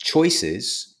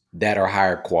choices that are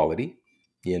higher quality.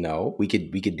 We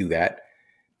could do that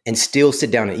and still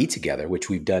sit down and eat together, which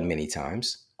we've done many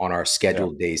times on our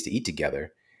scheduled days to eat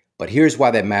together. But here's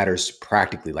why that matters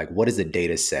practically. Like, what does the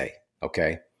data say?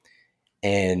 Okay.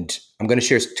 And I'm going to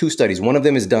share two studies. One of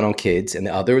them is done on kids and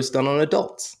the other is done on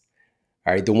adults.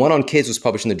 All right. The one on kids was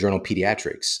published in the journal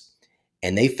Pediatrics.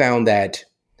 And they found that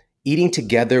eating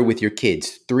together with your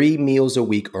kids 3 meals a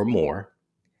week or more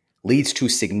leads to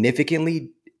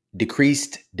significantly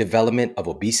decreased development of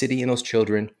obesity in those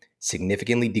children,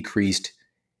 significantly decreased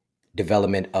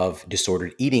development of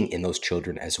disordered eating in those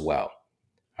children as well.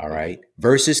 All right.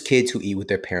 Versus kids who eat with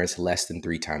their parents less than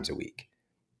 3 times a week.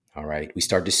 All right. We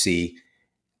start to see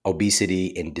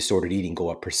obesity and disordered eating go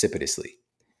up precipitously.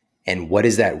 And what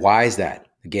is that? Why is that?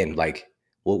 Again, like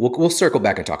we'll circle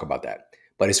back and talk about that.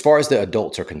 But as far as the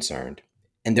adults are concerned,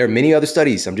 and there are many other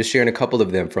studies, I'm just sharing a couple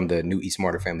of them from the new Eat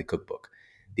Smarter Family Cookbook.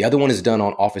 The other one is done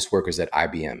on office workers at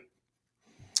IBM.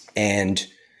 And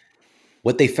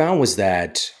what they found was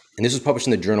that, and this was published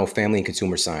in the journal Family and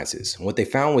Consumer Sciences. And what they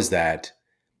found was that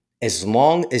as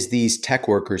long as these tech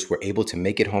workers were able to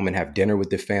make it home and have dinner with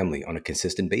their family on a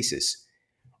consistent basis,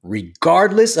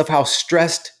 regardless of how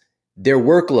stressed their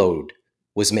workload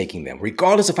was making them,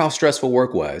 regardless of how stressful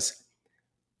work was,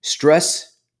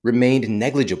 stress remained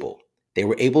negligible. They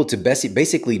were able to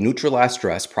basically neutralize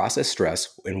stress, process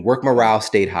stress, and work morale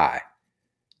stayed high.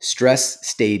 Stress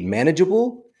stayed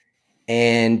manageable,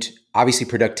 And obviously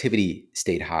productivity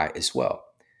stayed high as well.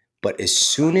 But as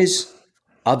soon as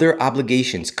other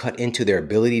obligations cut into their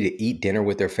ability to eat dinner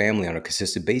with their family on a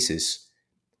consistent basis,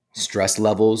 stress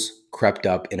levels crept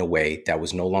up in a way that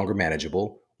was no longer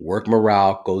manageable. Work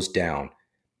morale goes down.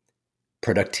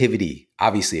 Productivity,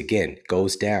 obviously, again,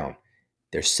 goes down.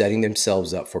 They're setting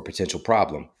themselves up for a potential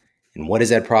problem. And what is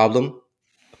that problem?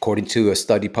 According to a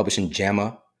study published in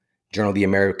JAMA, Journal of the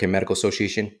American Medical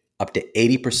Association, up to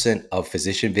 80% of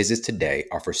physician visits today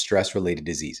are for stress-related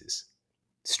diseases.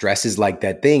 Stress is like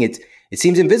that thing. It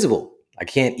seems invisible. I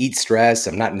can't eat stress.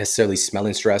 I'm not necessarily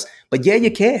smelling stress, but yeah, you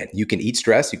can. You can eat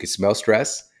stress. You can smell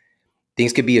stress.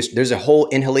 Things could be, there's a whole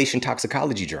inhalation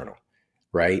toxicology journal,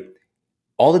 right?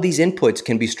 All of these inputs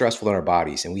can be stressful in our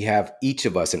bodies, and we have each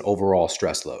of us an overall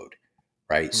stress load,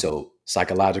 right? Mm-hmm. So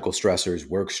psychological stressors,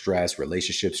 work stress,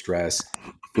 relationship stress,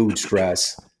 food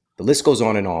stress, the list goes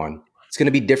on and on. It's going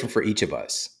to be different for each of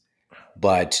us.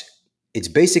 But it's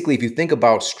basically, if you think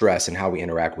about stress and how we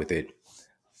interact with it,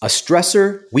 a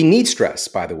stressor, we need stress,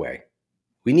 by the way.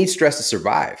 We need stress to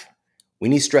survive. We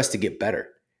need stress to get better.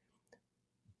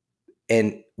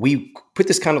 And we put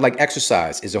this kind of like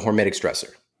exercise is a hormetic stressor,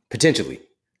 potentially.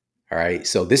 All right.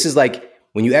 So this is like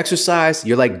when you exercise,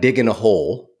 you're like digging a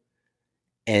hole.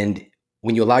 And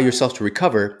when you allow yourself to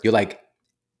recover, you're like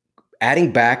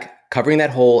adding back, covering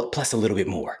that hole, plus a little bit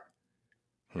more.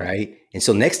 Right. And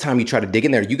so next time you try to dig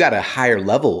in there, you got a higher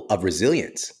level of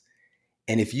resilience.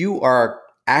 And if you are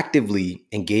actively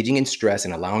engaging in stress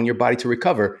and allowing your body to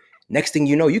recover, next thing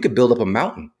you know, you could build up a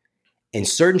mountain. And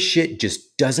certain shit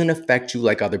just doesn't affect you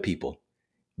like other people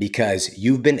because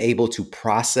you've been able to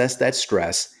process that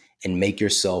stress and make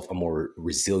yourself a more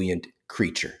resilient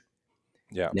creature.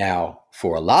 Yeah. Now,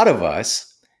 for a lot of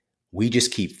us, we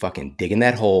just keep fucking digging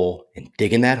that hole and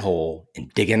digging that hole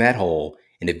and digging that hole.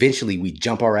 And eventually we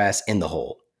jump our ass in the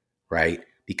hole, right?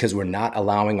 Because we're not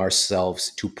allowing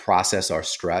ourselves to process our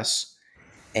stress.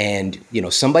 And, you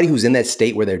know, somebody who's in that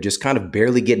state where they're just kind of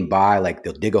barely getting by, like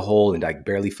they'll dig a hole and like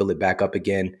barely fill it back up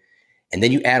again. And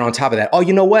then you add on top of that, oh,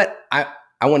 you know what? I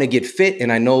want to get fit.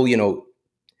 And I know, you know,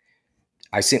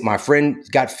 I think my friend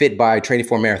got fit by training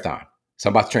for a marathon. So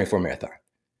I'm about to train for a marathon.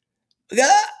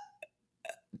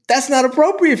 That's not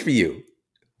appropriate for you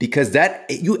because that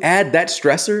you add that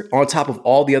stressor on top of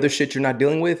all the other shit you're not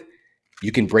dealing with,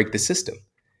 you can break the system,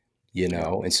 you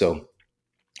know? And so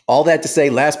all that to say,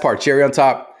 last part, cherry on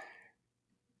top,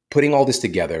 putting all this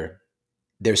together,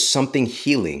 there's something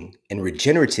healing and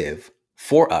regenerative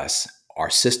for us,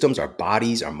 our systems, our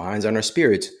bodies, our minds, and our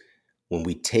spirits, when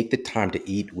we take the time to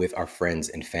eat with our friends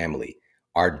and family.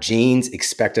 Our genes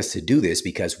expect us to do this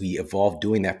because we evolved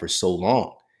doing that for so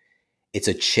long. It's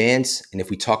a chance, and if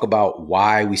we talk about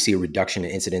why we see a reduction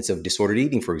in incidence of disordered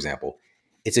eating, for example,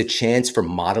 it's a chance for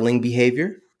modeling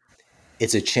behavior.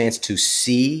 It's a chance to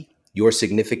see your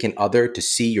significant other, to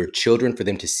see your children, for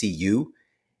them to see you,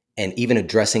 and even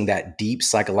addressing that deep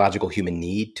psychological human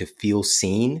need to feel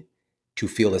seen, to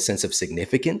feel a sense of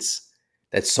significance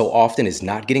that so often is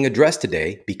not getting addressed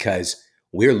today because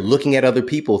we're looking at other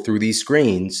people through these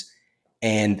screens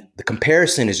and the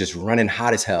comparison is just running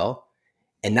hot as hell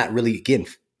and not really, again,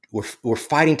 we're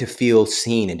fighting to feel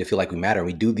seen and to feel like we matter. And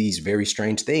we do these very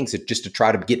strange things just to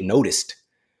try to get noticed,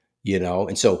 you know?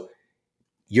 And so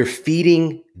you're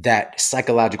feeding that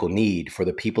psychological need for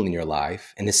the people in your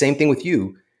life. And the same thing with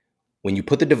you. When you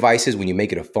put the devices, when you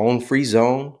make it a phone-free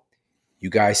zone,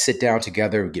 you guys sit down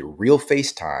together and get real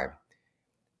FaceTime.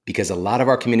 Because a lot of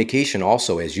our communication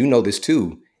also, as you know this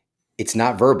too, it's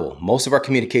not verbal. Most of our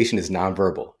communication is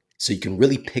nonverbal. So you can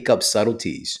really pick up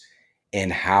subtleties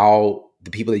and how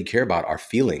the people that you care about are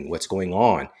feeling, what's going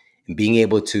on, and being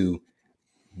able to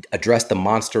address the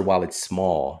monster while it's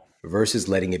small versus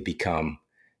letting it become,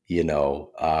 you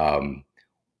know,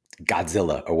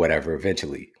 Godzilla or whatever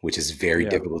eventually, which is very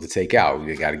difficult to take out.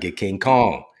 You got to get King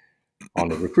Kong on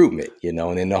the recruitment, you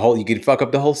know, and then you can fuck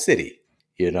up the whole city,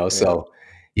 you know? So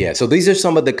so these are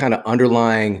some of the kind of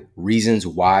underlying reasons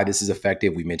why this is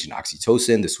effective. We mentioned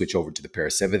oxytocin, the switch over to the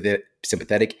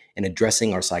parasympathetic, and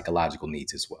addressing our psychological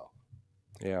needs as well.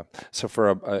 Yeah. So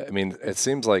I mean, it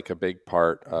seems like a big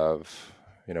part of,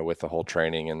 you know, with the whole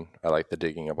training, and I like the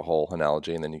digging of a hole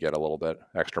analogy, and then you get a little bit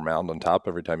extra mound on top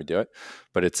every time you do it.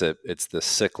 But it's the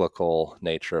cyclical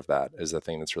nature of that is the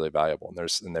thing that's really valuable.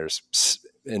 And there's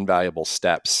invaluable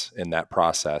steps in that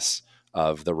process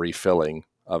of the refilling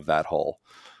of that hole.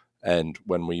 And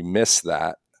when we miss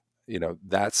that, you know,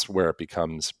 that's where it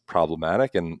becomes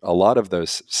problematic. And a lot of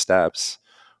those steps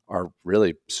are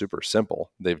really super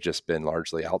simple. They've just been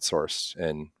largely outsourced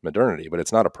in modernity, but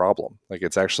it's not a problem. Like,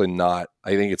 it's actually not,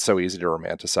 I think it's so easy to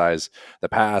romanticize the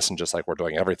past and just like we're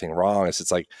doing everything wrong.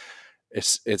 It's like,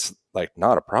 it's like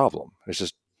not a problem. It's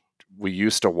just, we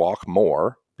used to walk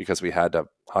more because we had to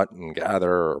hunt and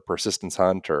gather or persistence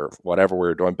hunt or whatever we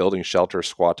were doing, building shelter,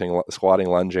 squatting,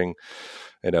 lunging,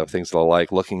 things of the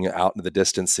like, looking out into the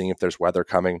distance, seeing if there's weather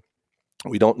coming.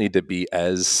 We don't need to be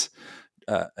as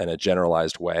in a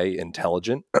generalized way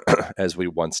intelligent as we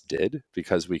once did,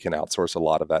 because we can outsource a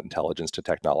lot of that intelligence to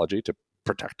technology to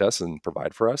protect us and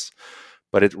provide for us.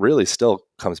 But it really still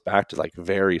comes back to like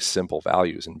very simple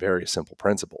values and very simple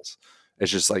principles.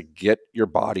 It's just like, get your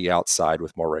body outside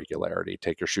with more regularity,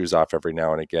 take your shoes off every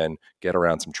now and again, get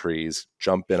around some trees,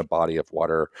 jump in a body of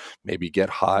water, maybe get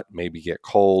hot, maybe get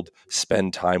cold,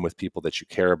 spend time with people that you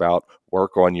care about,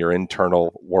 work on your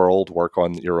internal world, work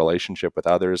on your relationship with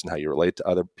others and how you relate to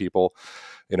other people,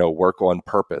 work on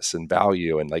purpose and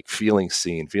value and like feeling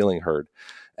seen, feeling heard.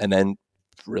 And then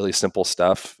really simple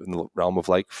stuff in the realm of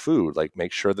like food, like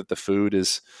make sure that the food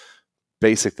is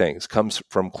basic things, comes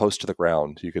from close to the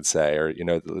ground, you could say, or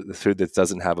the food that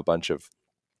doesn't have a bunch of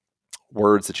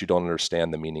words that you don't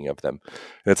understand the meaning of them.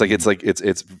 And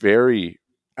it's very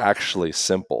actually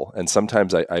simple. And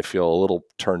sometimes I feel a little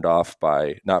turned off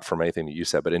by, not from anything that you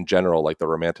said, but in general, like the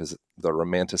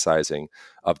romanticizing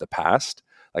of the past.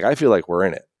 Like, I feel like we're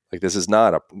in it. Like, this is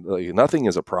not nothing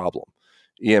is a problem.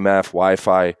 EMF,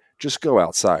 Wi-Fi, just go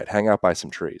outside, hang out by some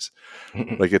trees.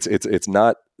 Like, it's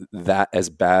not that as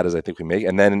bad as I think we make.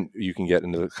 And then you can get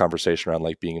into the conversation around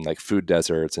like being in like food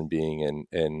deserts and being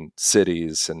in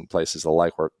cities and places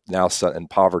alike, where now in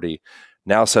poverty,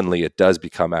 now suddenly it does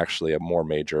become actually a more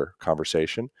major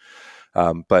conversation.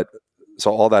 But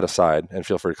so all that aside, and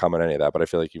feel free to comment on any of that, but I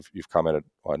feel like you've commented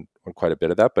on quite a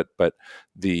bit of that. But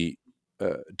the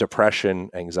depression,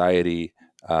 anxiety,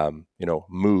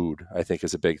 mood, I think,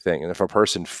 is a big thing. And if a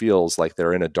person feels like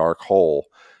they're in a dark hole,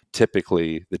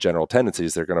 typically the general tendency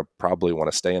is they're going to probably want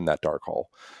to stay in that dark hole,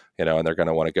 and they're going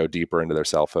to want to go deeper into their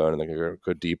cell phone, and they're going to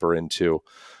go deeper into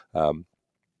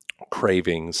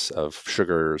cravings of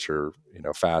sugars or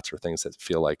fats or things that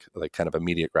feel like kind of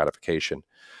immediate gratification.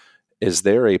 Is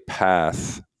there a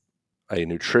path, a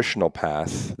nutritional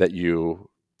path, that you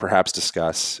perhaps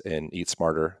discuss in Eat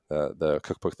Smarter, the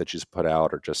cookbook that you just put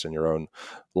out, or just in your own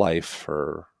life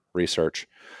or research,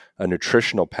 a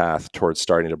nutritional path towards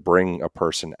starting to bring a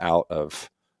person out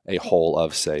of a hole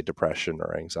of, say, depression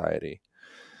or anxiety?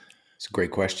 It's a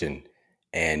great question.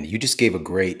 And you just gave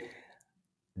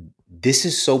this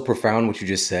is so profound what you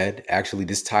just said. Actually,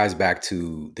 this ties back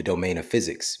to the domain of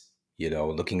physics,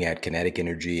 looking at kinetic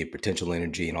energy and potential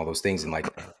energy and all those things. And like,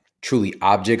 truly,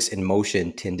 objects in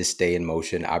motion tend to stay in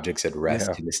motion. Objects at rest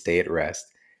Yeah. tend to stay at rest.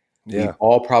 Yeah. We've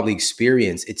all probably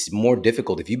experienced, it's more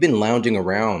difficult if you've been lounging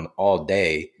around all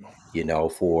day,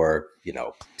 for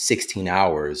 16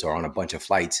 hours or on a bunch of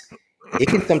flights. It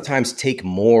can sometimes take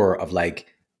more of like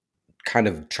kind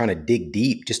of trying to dig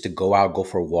deep just to go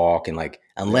for a walk, and like,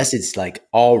 Yeah. unless it's like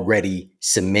already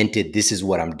cemented, this is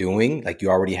what I'm doing, like you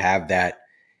already have that.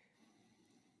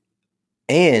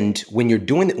 And when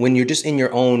you're just in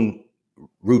your own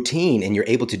routine and you're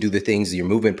able to do the things, your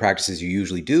movement practices you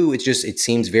usually do, it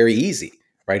seems very easy,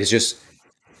 right? It's just,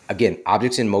 again,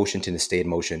 objects in motion tend to stay in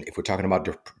motion. If we're talking about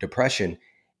depression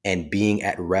and being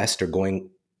at rest, or going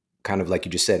kind of like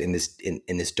you just said, in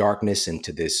this darkness,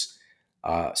 into this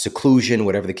seclusion,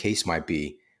 whatever the case might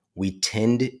be, we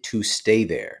tend to stay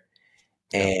there.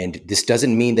 Yeah. And this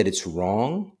doesn't mean that it's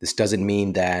wrong. This doesn't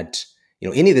mean that,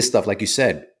 any of this stuff, like you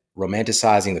said,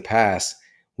 romanticizing the past,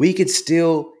 we could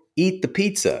still eat the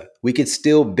pizza. We could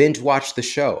still binge watch the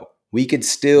show. We could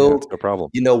still, It's no problem.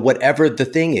 whatever the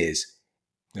thing is.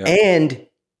 Yeah. And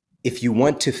if you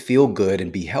want to feel good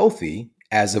and be healthy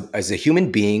as a human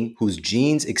being whose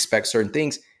genes expect certain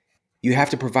things, you have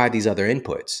to provide these other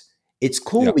inputs. It's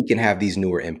cool Yeah. we can have these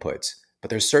newer inputs, but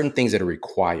there's certain things that are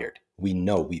required. We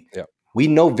know Yeah. we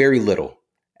know very little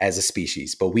as a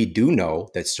species, but we do know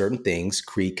that certain things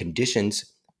create conditions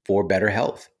for better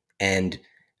health and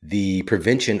the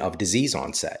prevention of disease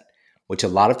onset, which a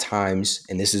lot of times,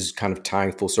 and this is kind of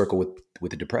tying full circle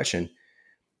with the depression,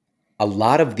 a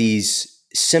lot of these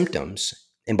symptoms,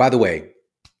 and by the way,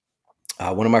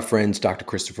 one of my friends, Dr.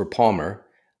 Christopher Palmer,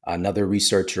 another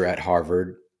researcher at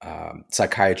Harvard,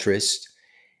 psychiatrist,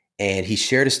 and he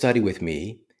shared a study with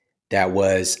me that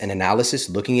was an analysis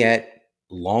looking at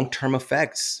long-term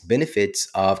effects, benefits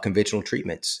of conventional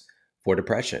treatments for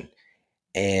depression.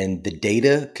 And the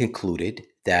data concluded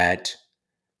that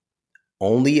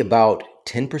only about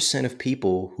 10% of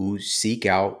people who seek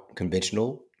out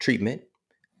conventional treatment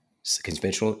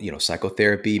conventional,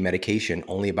 psychotherapy, medication,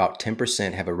 only about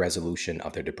 10% have a resolution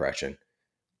of their depression.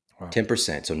 Wow.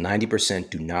 10%. So 90%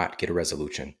 do not get a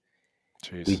resolution.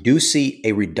 Jeez. We do see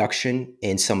a reduction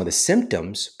in some of the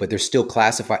symptoms, but they're still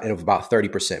classified at about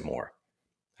 30% more.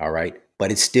 All right.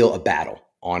 But it's still a battle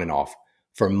on and off.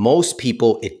 For most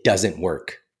people, it doesn't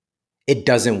work. It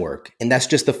doesn't work. And that's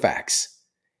just the facts.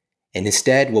 And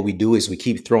instead, what we do is we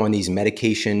keep throwing these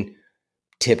medication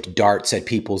tipped darts at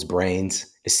people's brains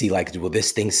to see, like, will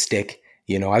this thing stick?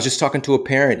 I was just talking to a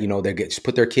parent, they just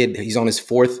put their kid, he's on his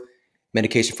 4th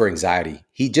medication for anxiety.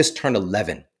 He just turned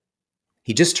 11.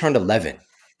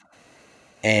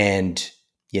 And,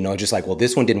 just like, well,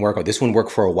 this one didn't work, or this one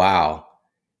worked for a while.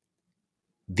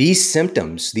 These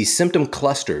symptom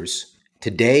clusters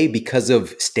today, because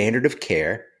of standard of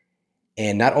care,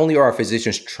 and not only are our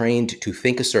physicians trained to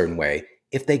think a certain way,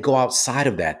 if they go outside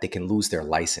of that, they can lose their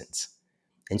license.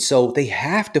 And so they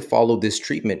have to follow this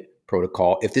treatment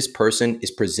protocol if this person is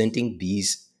presenting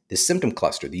this symptom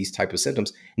cluster, these type of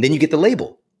symptoms. And then you get the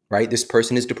label, right? This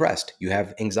person is depressed. You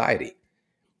have anxiety.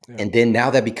 Yeah. And then now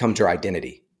that becomes your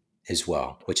identity as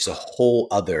well, which is a whole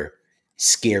other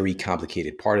scary,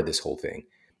 complicated part of this whole thing.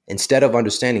 Instead of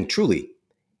understanding truly,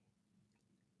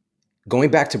 going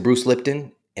back to Bruce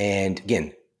Lipton, and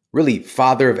again, really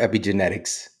father of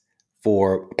epigenetics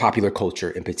for popular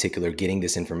culture in particular, getting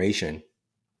this information.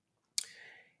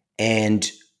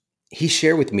 And he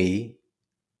shared with me,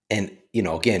 and,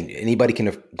 again, anybody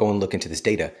can go and look into this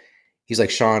data. He's like,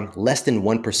 Shawn, less than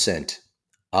 1%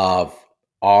 of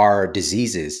our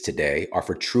diseases today are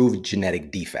for true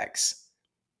genetic defects.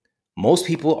 Most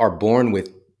people are born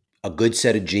with a good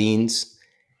set of genes.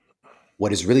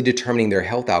 What is really determining their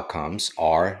health outcomes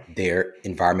are their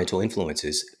environmental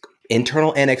influences,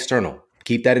 internal and external.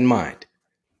 Keep that in mind.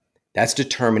 That's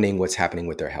determining what's happening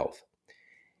with their health.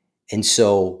 And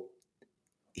so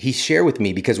he shared with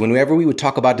me, because whenever we would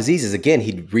talk about diseases, again,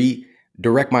 he'd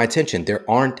redirect my attention. There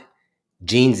aren't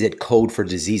genes that code for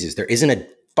diseases. There isn't a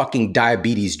fucking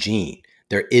diabetes gene.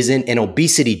 There isn't an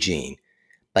obesity gene.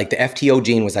 Like the FTO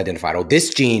gene was identified. Oh,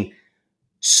 this gene,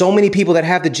 so many people that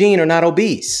have the gene are not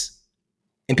obese.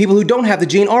 And people who don't have the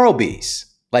gene are obese.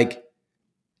 Like,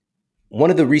 one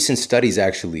of the recent studies,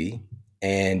 actually,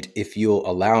 and if you'll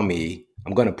allow me,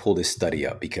 I'm going to pull this study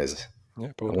up because I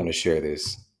want to share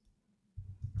this.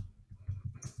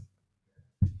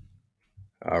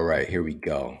 All right, here we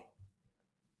go.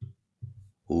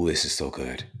 Ooh, this is so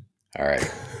good. All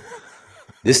right.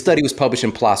 This study was published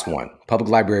in PLOS One, Public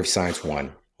Library of Science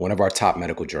one of our top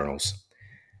medical journals.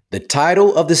 The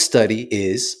title of the study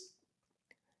is,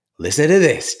 listen to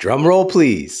this, drum roll,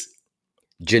 please.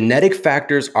 Genetic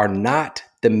factors are not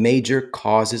the major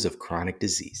causes of chronic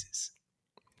diseases.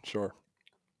 Sure.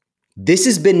 This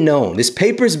has been known. This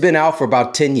paper's been out for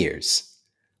about 10 years.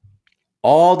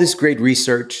 All this great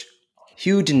research,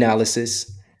 huge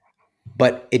analysis,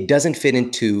 but it doesn't fit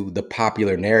into the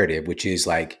popular narrative, which is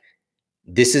like,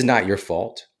 this is not your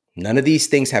fault. None of these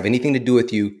things have anything to do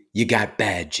with you. You got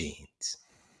bad genes.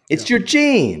 It's your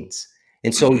genes.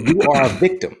 And so you are a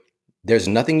victim. There's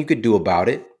nothing you could do about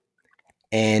it.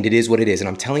 And it is what it is. And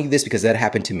I'm telling you this because that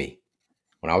happened to me.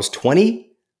 When I was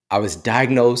 20, I was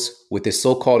diagnosed with this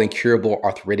so-called incurable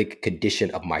arthritic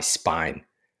condition of my spine.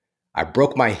 I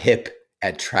broke my hip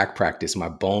at track practice. My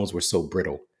bones were so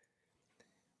brittle.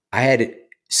 I had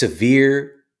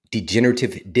severe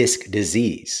degenerative disc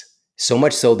disease, so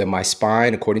much so that my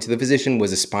spine, according to the physician,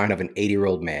 was the spine of an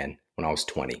 80-year-old man when I was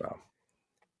 20. Wow.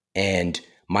 And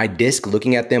my disc,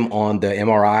 looking at them on the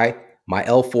MRI, my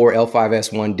L4,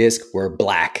 L5S1 disc were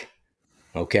black.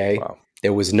 Okay. Wow.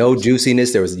 There was no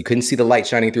juiciness. You couldn't see the light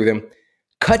shining through them.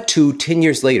 Cut to 10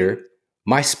 years later,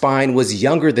 my spine was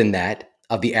younger than that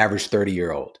of the average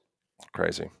 30-year-old.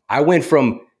 Crazy. I went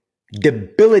from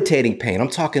debilitating pain. I'm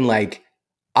talking like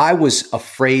I was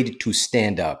afraid to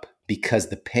stand up because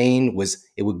the pain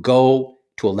it would go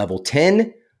to a level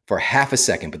 10 for half a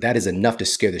second, but that is enough to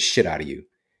scare the shit out of you.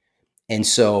 And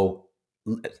so,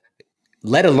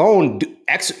 let alone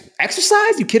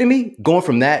exercise, you kidding me? Going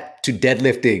from that to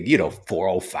deadlifting,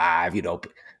 405,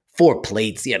 4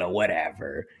 plates,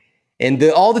 whatever. And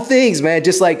all the things, man,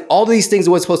 just like all these things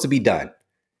that were supposed to be done,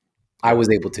 I was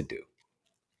able to do,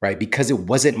 right? Because it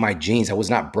wasn't my genes. I was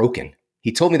not broken.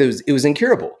 He told me that it was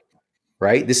incurable,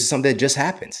 right? This is something that just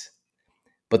happens.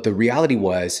 But the reality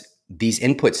was these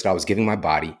inputs that I was giving my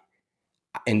body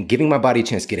and giving my body a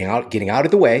chance getting out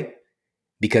of the way,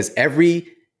 because every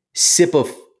sip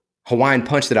of Hawaiian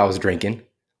punch that I was drinking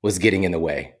was getting in the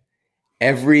way.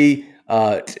 Every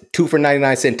 2 for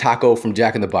 99-cent taco from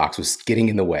Jack in the Box was getting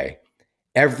in the way.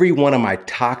 Every one of my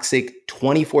toxic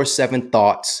 24/7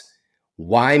 thoughts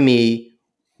Why me?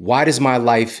 Why does my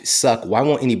life suck? Why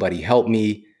won't anybody help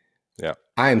me? Yeah.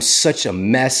 I am such a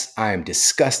mess. I am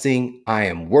disgusting. I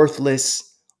am worthless.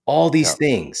 All these Yeah.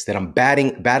 things that I'm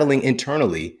battling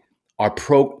internally are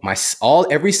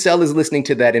every cell is listening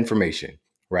to that information,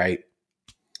 right?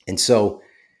 And so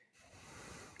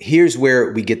here's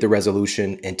where we get the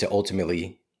resolution and to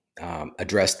ultimately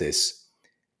address this.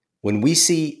 When we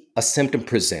see a symptom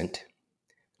present,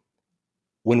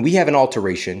 when we have an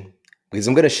alteration, because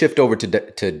I'm going to shift over to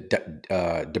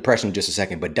depression in just a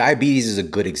second, but diabetes is a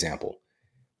good example.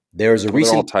 There's a Well,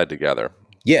 they're all recent, tied together.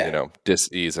 yeah,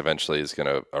 Dis-ease eventually is going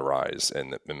to arise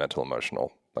in the mental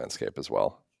emotional landscape as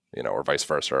well, or vice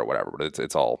versa or whatever, but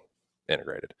it's all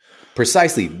integrated.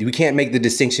 precisely. We can't make the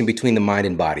distinction between the mind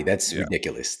and body. That's Yeah.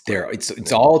 ridiculous. Right.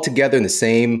 It's all together in the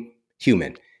same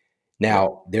human. Yeah.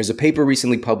 Now, there's a paper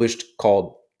recently published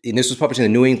called, and this was published in the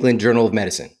New England Journal of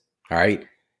Medicine. All right,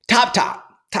 top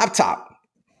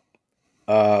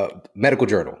medical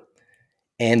journal,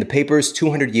 and the paper is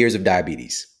 200 years of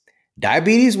diabetes.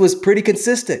 Diabetes was pretty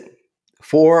consistent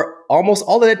for almost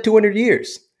all of that 200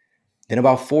 years. Then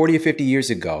about 40 or 50 years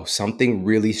ago, something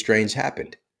really strange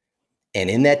happened. And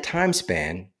in that time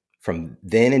span, from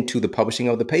then into the publishing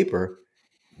of the paper,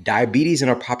 diabetes in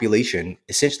our population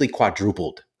essentially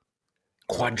quadrupled.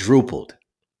 Quadrupled.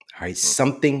 All right,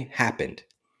 something happened.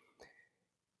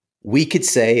 We could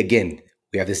say, again,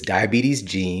 we have this diabetes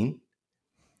gene,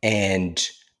 and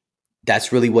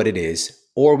that's really what it is.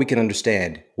 Or we can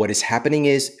understand what is happening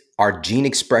is our gene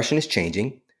expression is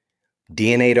changing.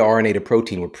 DNA to RNA to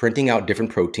protein, we're printing out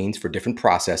different proteins for different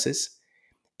processes,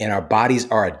 and our bodies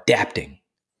are adapting.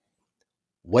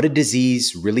 What a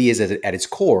disease really is at its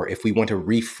core, if we want to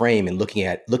reframe and look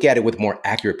at it with more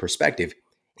accurate perspective,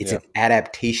 it's Yeah. an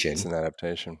adaptation. It's an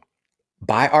adaptation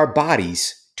By our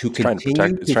bodies to it's trying to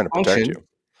protect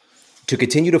you.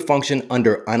 continue to function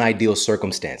under unideal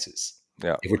circumstances.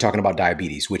 Yeah. If we're talking about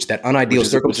diabetes, which that unideal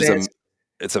circumstance,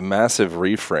 it's a massive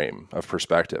reframe of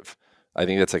perspective. I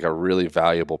think that's like a really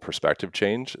valuable perspective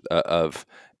change of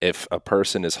if a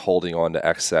person is holding on to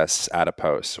excess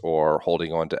adipose or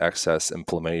holding on to excess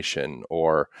inflammation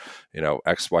or,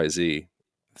 XYZ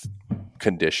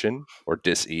condition or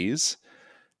dis-ease,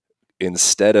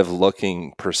 instead of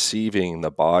perceiving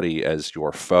the body as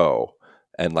your foe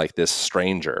and like this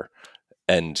stranger,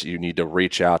 and you need to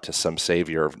reach out to some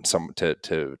savior,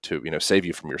 to save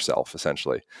you from yourself,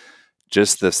 essentially.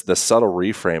 Just the subtle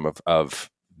reframe of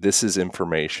this is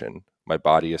information my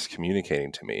body is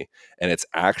communicating to me, and it's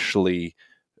actually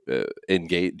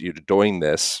engaging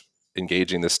this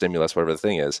stimulus, whatever the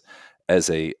thing is, as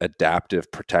a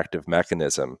adaptive protective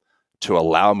mechanism to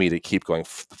allow me to keep going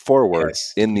forward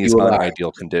yes, in keep these you alive.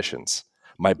 unideal conditions.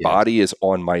 My Yes, body is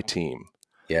on my team.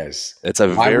 yes. It's a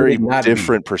Why would very it not be?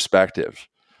 different perspective.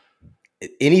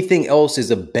 Anything else is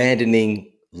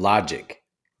abandoning logic,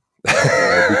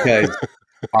 because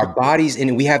our bodies,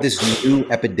 and we have this new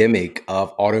epidemic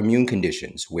of autoimmune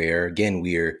conditions where, again,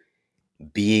 we're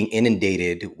being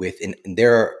inundated with, and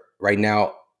there are right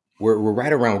now, we're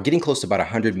right around getting close to about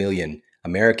 100 million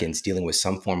Americans dealing with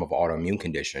some form of autoimmune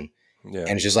condition. Yeah.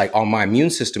 And it's just like, oh, my immune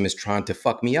system is trying to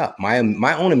fuck me up. My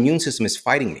own immune system is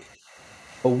fighting me.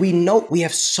 But we know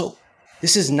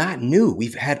this is not new.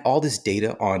 We've had all this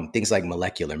data on things like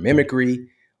molecular mimicry,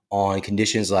 on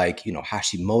conditions like,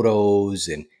 Hashimoto's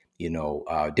and,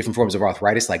 different forms of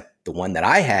arthritis, like the one that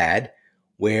I had,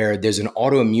 where there's an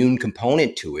autoimmune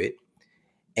component to it.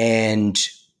 And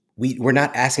we're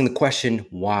not asking the question,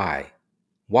 why?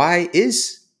 Why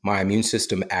is my immune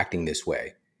system acting this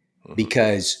way? Mhm.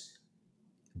 Because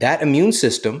that immune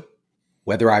system,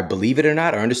 whether I believe it or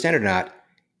not or understand it or not,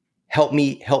 help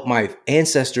my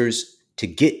ancestors to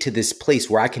get to this place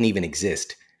where I can even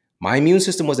exist. My immune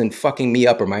system wasn't fucking me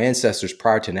up or my ancestors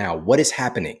prior to now. What is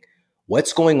happening?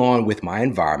 What's going on with my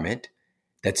environment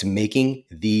that's making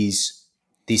these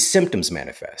symptoms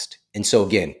manifest? And so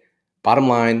again, bottom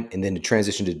line, and then the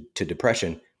transition to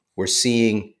depression, we're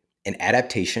seeing an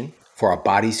adaptation for our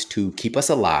bodies to keep us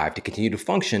alive, to continue to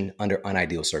function under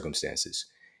unideal circumstances.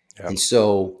 Yeah. And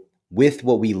so with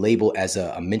what we label as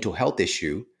a mental health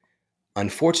issue,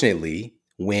 unfortunately,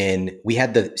 when we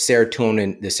had the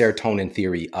serotonin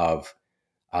theory of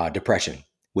depression,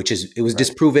 it was Right.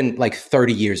 disproven like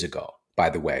 30 years ago, by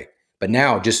the way. But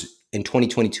now, just in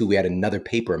 2022, we had another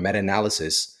paper, a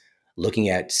meta-analysis, looking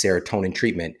at serotonin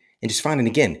treatment and just finding,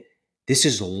 again, this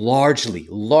is largely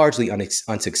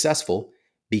unsuccessful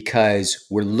because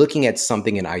we're looking at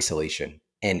something in isolation,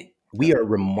 and we are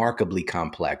remarkably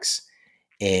complex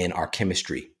in our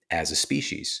chemistry as a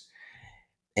species.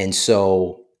 And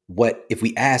so what if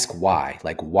we ask why?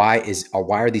 Like why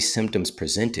are these symptoms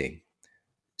presenting?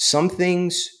 some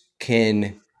things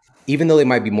can, even though they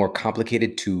might be more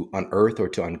complicated to unearth or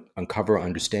to uncover or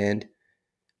understand,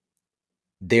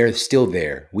 they're still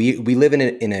there. We live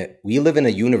in a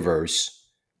universe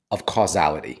of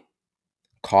causality,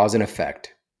 cause and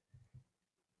effect.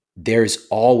 There's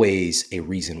always a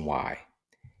reason why.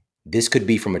 This could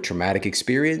be from a traumatic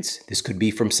experience. This could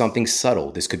be from something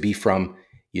subtle. This could be from,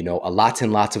 a lots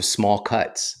and lots of small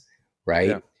cuts, Yeah.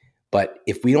 right? But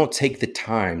if we don't take the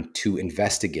time to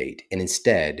investigate and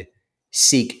instead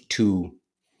seek to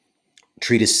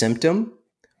treat a symptom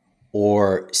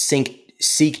or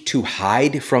seek to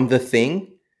hide from the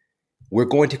thing, we're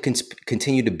going to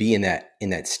continue to be in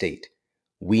that state.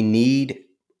 We need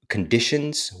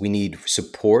conditions, we need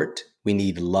support, we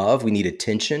need love, we need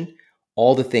attention,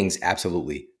 all the things,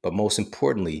 absolutely. But most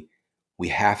importantly, we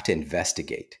have to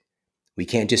investigate. We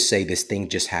can't just say this thing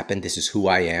just happened. This is who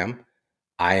I am.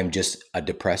 I am just a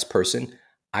depressed person.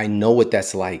 I know what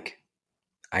that's like.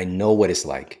 I know what it's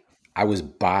like. I was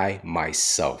by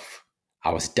myself.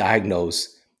 I was diagnosed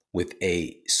with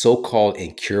a so-called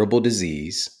incurable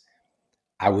disease.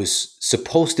 I was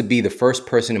supposed to be the first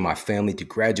person in my family to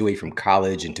graduate from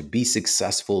college and to be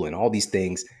successful and all these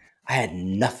things. I had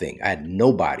nothing. I had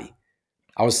nobody.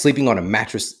 I was sleeping on a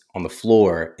mattress on the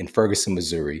floor in Ferguson,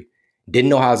 Missouri. Didn't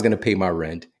know how I was going to pay my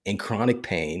rent, in chronic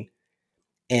pain.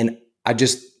 And I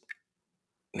just,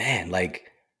 man, like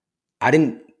I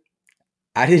didn't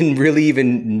I didn't really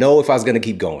even know if I was going to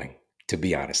keep going, to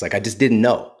be honest. Like I just didn't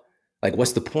know. Like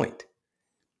what's the point?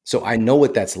 So I know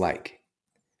what that's like.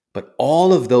 But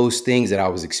all of those things that I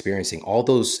was experiencing, all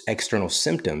those external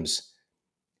symptoms,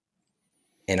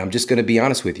 and I'm just going to be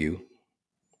honest with you,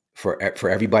 for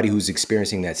everybody who's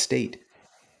experiencing that state,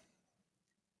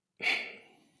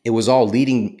 it was all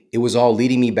leading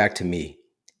me back to me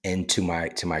and to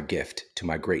my gift, to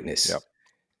my greatness. Yep.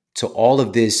 So all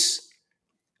of this,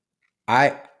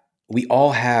 I we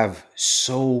all have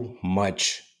so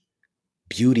much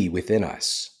beauty within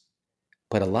us.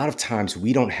 But a lot of times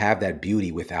we don't have that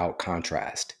beauty without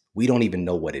contrast. We don't even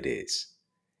know what it is.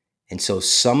 And so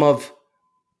some of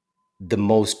the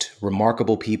most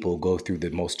remarkable people go through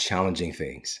the most challenging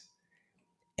things.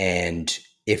 And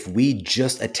if we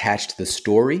just attach to the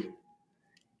story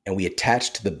and we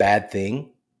attach to the bad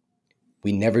thing,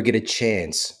 we never get a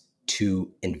chance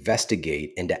to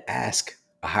investigate and to ask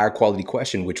a higher quality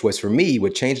question, which was for me,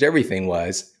 what changed everything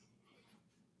was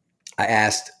I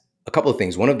asked a couple of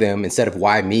things. One of them, instead of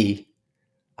why me,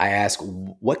 I asked,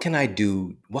 what can I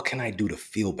do? What can I do to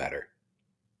feel better?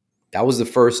 That was the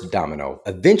first domino.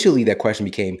 Eventually, that question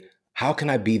became, how can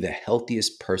I be the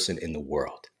healthiest person in the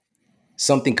world?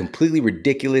 Something completely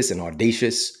ridiculous and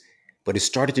audacious, but it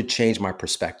started to change my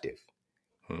perspective.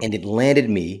 And it landed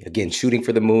me, again, shooting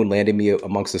for the moon, landed me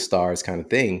amongst the stars kind of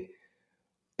thing,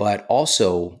 but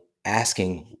also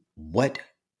asking, what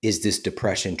is this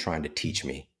depression trying to teach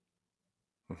me?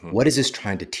 Mm-hmm. What is this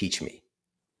trying to teach me?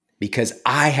 Because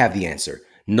I have the answer.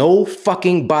 No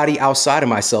fucking body outside of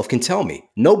myself can tell me.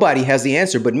 Nobody has the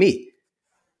answer but me.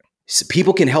 So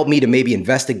people can help me to maybe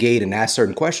investigate and ask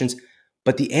certain questions,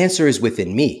 but the answer is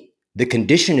within me. The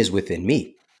condition is within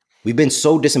me. We've been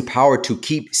so disempowered to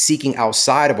keep seeking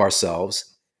outside of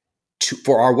ourselves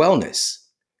for our wellness.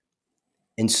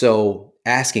 And so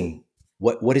asking,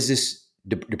 what is this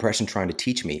depression trying to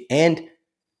teach me? And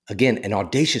again, an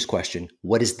audacious question,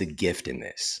 what is the gift in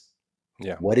this?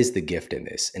 Yeah. What is the gift in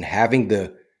this? And having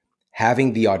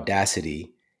the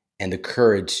audacity and the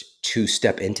courage to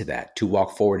step into that, to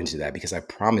walk forward into that, because I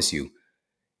promise you,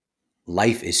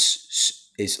 life is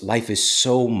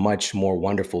so much more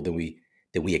wonderful than we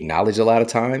acknowledge a lot of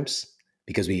times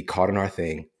because we get caught in our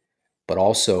thing. But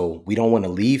also, we don't want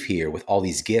to leave here with all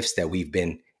these gifts that we've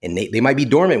been, and they might be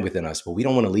dormant within us, but we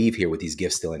don't want to leave here with these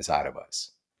gifts still inside of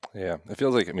us. Yeah. It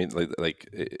feels like, I mean,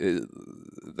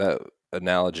 that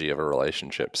analogy of a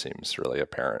relationship seems really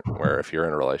apparent, where if you're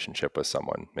in a relationship with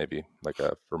someone, maybe like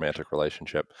a romantic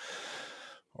relationship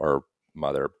or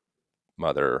mother,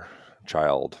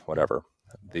 child, whatever,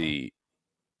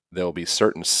 there'll be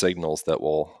certain signals that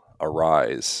will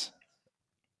arise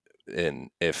in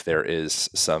if there is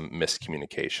some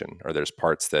miscommunication or there's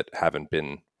parts that haven't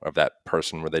been of that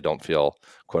person where they don't feel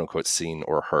quote unquote seen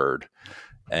or heard,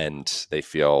 and they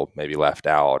feel maybe left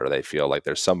out, or they feel like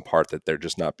there's some part that they're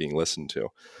just not being listened to.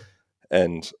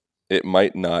 And it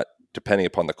might not, depending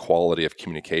upon the quality of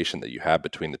communication that you have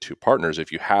between the two partners,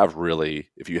 if you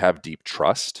have deep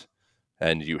trust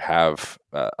and you have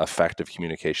effective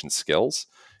communication skills,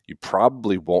 you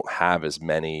probably won't have as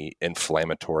many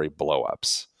inflammatory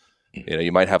blowups.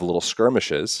 You might have little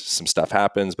skirmishes, some stuff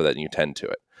happens, but then you tend to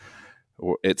it.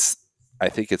 I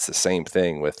think it's the same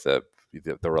thing with the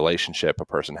the relationship a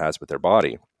person has with their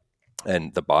body.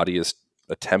 And the body is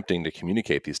attempting to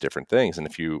communicate these different things. And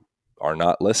if you are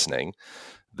not listening,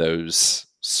 those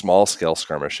small scale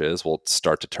skirmishes will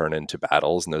start to turn into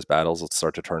battles, and those battles will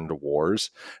start to turn into wars.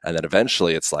 And then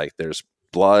eventually it's like there's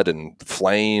blood and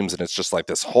flames, and it's just like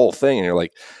this whole thing. And you're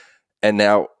like, and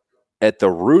now at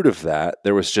the root of that,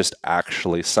 there was just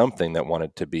actually something that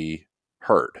wanted to be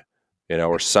heard,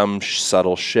 or some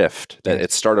subtle shift that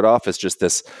it started off as just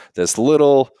this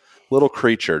little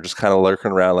creature just kind of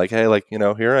lurking around like, hey, like,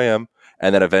 here I am.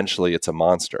 And then eventually it's a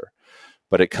monster.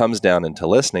 But it comes down into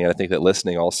listening. And I think that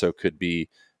listening also could be,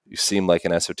 you seem like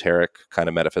an esoteric kind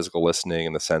of metaphysical listening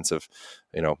in the sense of,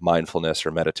 mindfulness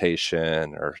or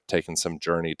meditation or taking some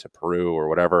journey to Peru or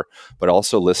whatever. But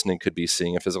also listening could be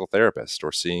seeing a physical therapist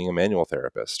or seeing a manual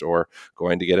therapist or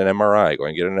going to get an MRI,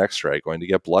 going to get an X-ray, going to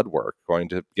get blood work, going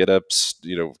to get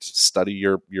study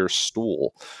your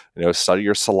stool, study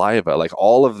your saliva, like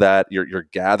all of that. You're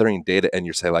gathering data and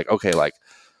you're saying like, okay, like,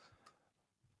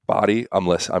 body,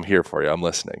 I'm here for you. I'm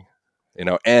listening,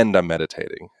 and I'm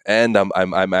meditating, and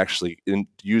I'm actually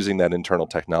using that internal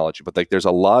technology. But like, there's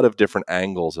a lot of different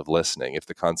angles of listening. If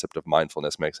the concept of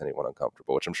mindfulness makes anyone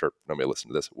uncomfortable, which I'm sure nobody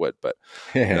listening to this would, but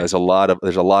there's a lot of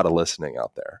listening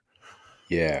out there.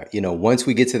 Yeah, once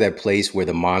we get to that place where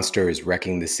the monster is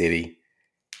wrecking the city,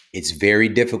 it's very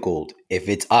difficult if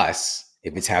it's us,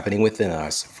 if it's happening within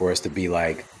us, for us to be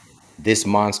like, this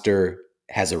monster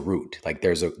has a root. Like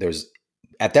there's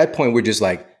at that point, we're just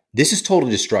like, this is total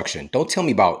destruction. Don't tell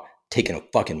me about taking a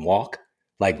fucking walk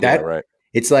like that. Yeah, right.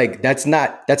 It's like, that's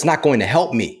not going to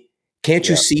help me. Can't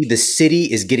you see the city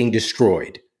is getting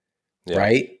destroyed? Yeah.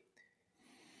 Right.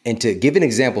 And to give an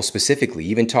example specifically,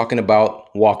 even talking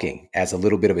about walking as a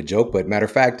little bit of a joke, but matter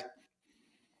of fact,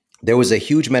 there was a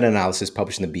huge meta-analysis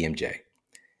published in the BMJ.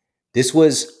 This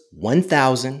was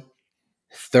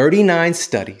 1,039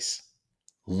 studies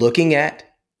looking at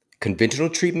conventional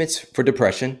treatments for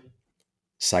depression,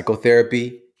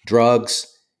 psychotherapy, drugs,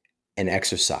 and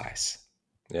exercise.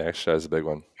 Yeah, exercise is a big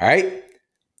one. All right.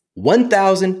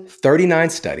 1,039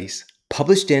 studies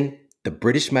published in the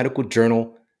British Medical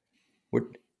Journal,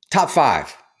 top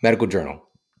 5 medical journal,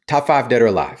 top 5 dead or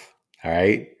alive. All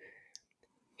right.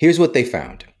 Here's what they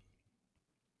found.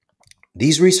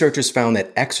 These researchers found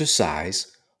that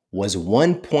exercise was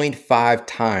 1.5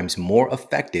 times more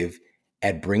effective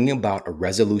at bringing about a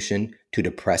resolution to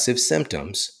depressive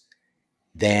symptoms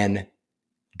than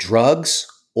drugs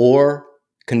or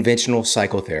conventional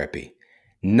psychotherapy.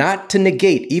 Not to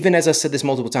negate, even as I said this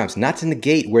multiple times, not to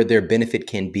negate where their benefit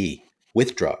can be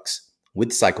with drugs,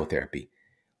 with psychotherapy.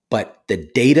 But the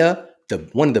data,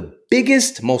 one of the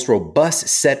biggest, most robust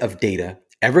set of data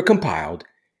ever compiled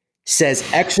says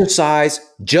exercise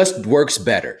just works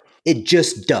better. It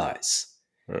just does.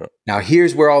 Yeah. Now,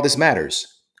 here's where all this matters.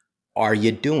 Are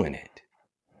you doing it?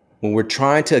 When we're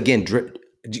trying to, again,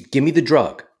 give me the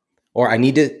drug, or I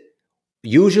need to,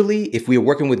 usually if we are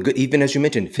working with good, even as you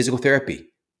mentioned, physical therapy,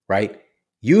 right?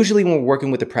 Usually when we're working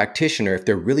with a practitioner, if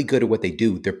they're really good at what they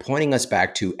do, they're pointing us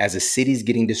back to, as a city's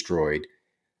getting destroyed,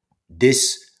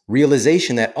 this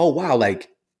realization that, oh, wow, like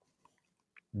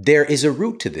there is a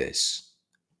root to this,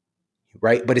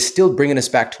 right? But it's still bringing us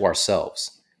back to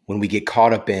ourselves when we get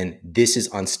caught up in, this is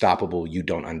unstoppable, you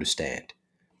don't understand.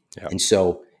 Yeah. And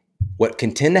so what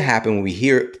can tend to happen when we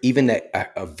hear even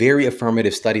a very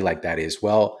affirmative study like that is,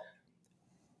 well,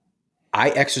 I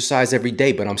exercise every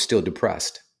day, but I'm still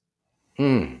depressed.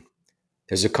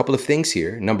 There's a couple of things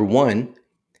here. Number one,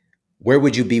 where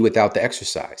would you be without the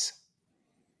exercise?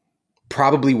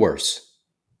 Probably worse.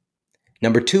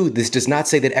 Number two, this does not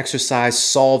say that exercise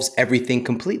solves everything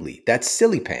completely. That's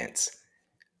silly pants.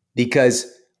 Because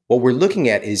what we're looking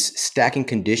at is stacking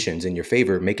conditions in your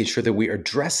favor, making sure that we are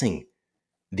addressing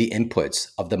the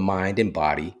inputs of the mind and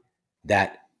body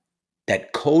that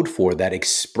code for, that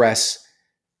express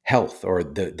health or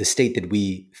the state that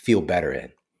we feel better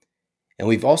in. And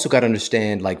we've also got to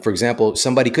understand, like, for example,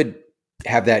 somebody could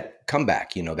have that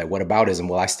comeback, that whataboutism.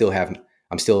 Well,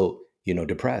 I'm still,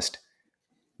 depressed.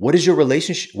 What is your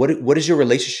relationship? What is your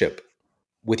relationship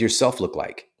with yourself look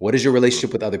like? What is your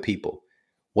relationship with other people?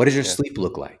 What does your sleep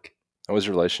look like? What does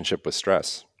your relationship with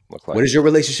stress look like? What is your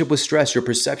relationship with stress, your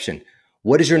perception?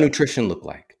 What does your nutrition look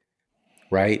like?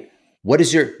 Right? What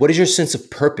is your sense of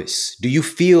purpose? Do you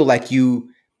feel like you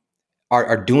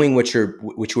are doing what you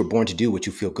were born to do, what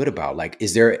you feel good about? Like,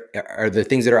 are there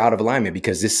things that are out of alignment?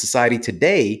 Because this society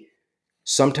today,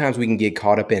 sometimes we can get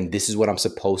caught up in, this is what I'm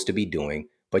supposed to be doing,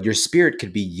 but your spirit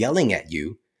could be yelling at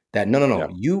you that no,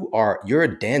 you're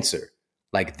a dancer.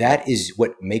 Like, that is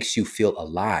what makes you feel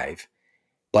alive.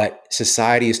 But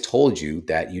society has told you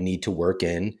that you need to work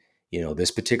in,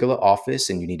 this particular office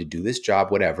and you need to do this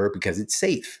job, whatever, because it's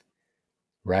safe,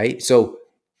 right? So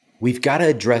we've got to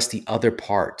address the other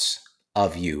parts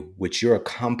of you, which you're a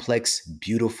complex,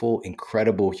 beautiful,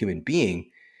 incredible human being.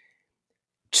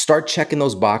 Start checking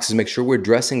those boxes, make sure we're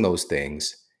addressing those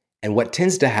things. And what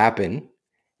tends to happen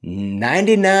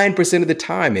 99% of the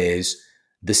time is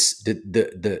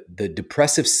the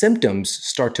depressive symptoms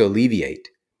start to alleviate.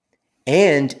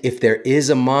 And if there is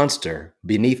a monster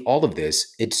beneath all of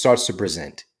this, it starts to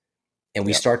present. And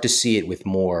we start to see it with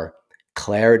more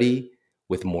clarity,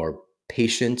 with more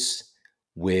patience,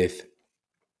 with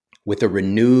a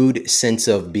renewed sense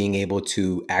of being able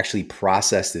to actually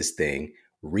process this thing,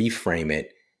 reframe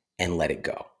it, and let it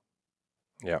go.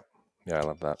 Yeah. Yeah, I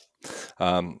love that.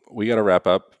 We got to wrap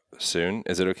up soon.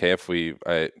 Is it okay if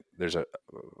there's a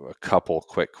couple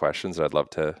quick questions that I'd love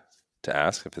to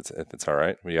ask, if it's all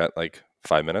right? We got like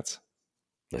 5 minutes.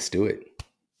 Let's do it.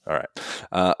 All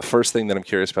right. First thing that I'm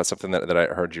curious about, something that I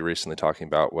heard you recently talking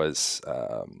about, was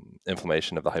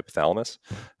inflammation of the hypothalamus,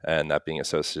 and that being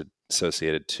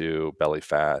associated to belly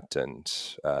fat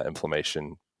and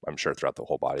inflammation, I'm sure, throughout the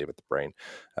whole body with the brain,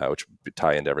 which would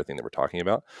tie into everything that we're talking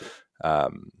about.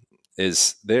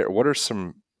 What are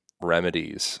some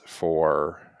remedies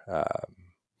for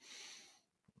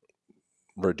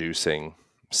reducing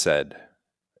said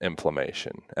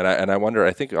inflammation? And I wonder,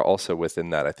 I think also within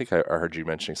that, I think I heard you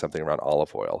mentioning something around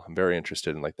olive oil. I'm very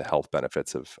interested in like the health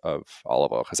benefits of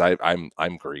olive oil, because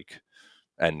I'm Greek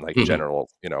and like general,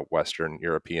 Western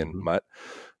European mutt.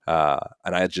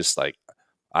 And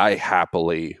I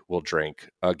happily will drink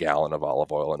a gallon of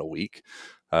olive oil in a week.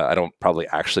 I don't probably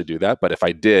actually do that, but if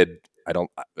I did, it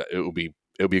would be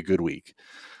a good week.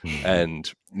 And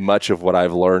much of what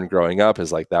I've learned growing up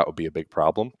is like, that would be a big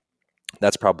problem.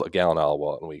 That's probably a gallon of olive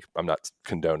oil in a week. I'm not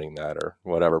condoning that or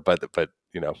whatever, but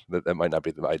that might not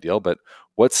be the ideal. But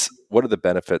what are the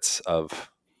benefits of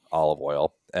olive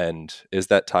oil, and is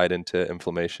that tied into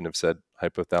inflammation of said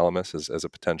hypothalamus as a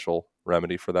potential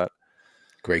remedy for that?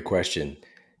 Great question.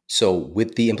 So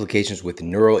with the implications with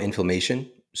neuroinflammation,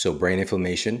 so brain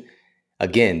inflammation,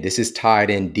 again, this is tied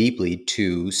in deeply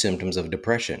to symptoms of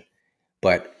depression.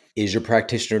 But is your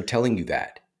practitioner telling you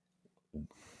that?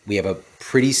 We have a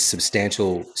pretty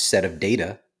substantial set of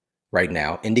data right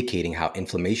now indicating how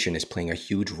inflammation is playing a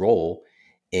huge role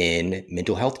in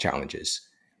mental health challenges.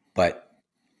 But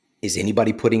is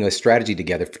anybody putting a strategy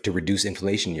together to reduce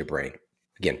inflammation in your brain?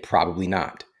 Again, probably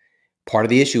not. Part of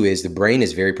the issue is the brain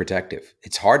is very protective.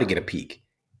 It's hard to get a peek.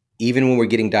 Even when we're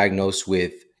getting diagnosed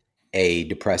with a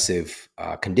depressive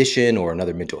condition or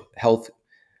another mental health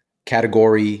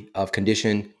category of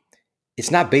condition,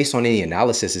 it's not based on any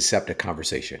analysis except a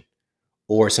conversation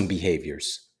or some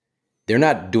behaviors. They're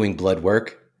not doing blood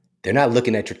work. They're not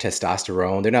looking at your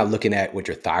testosterone. They're not looking at what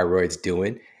your thyroid's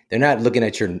doing. They're not looking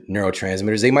at your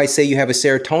neurotransmitters. They might say you have a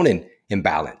serotonin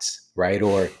imbalance, right?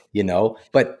 Or,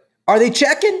 but are they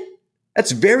checking?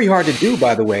 That's very hard to do,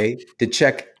 by the way, to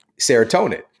check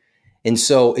serotonin. And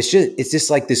so it's just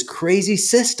like this crazy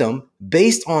system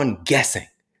based on guessing.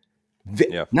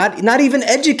 Yeah. Not even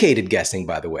educated guessing,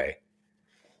 by the way.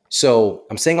 So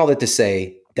I'm saying all that to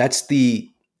say that's the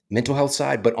mental health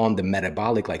side, but on the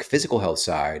metabolic, like physical health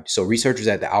side. So researchers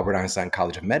at the Albert Einstein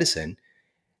College of Medicine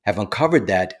have uncovered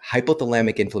that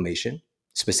hypothalamic inflammation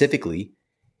specifically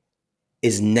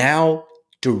is now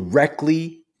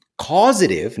directly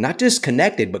causative, not just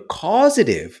connected, but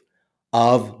causative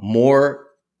of more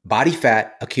body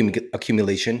fat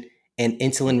accumulation and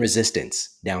insulin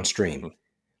resistance downstream.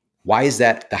 Why is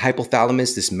that? The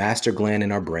hypothalamus, this master gland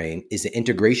in our brain, is the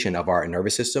integration of our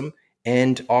nervous system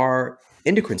and our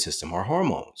endocrine system, our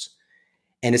hormones.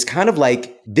 And it's kind of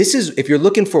like, this is, if you're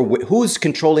looking for who's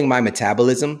controlling my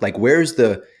metabolism, like where's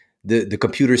the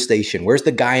computer station? Where's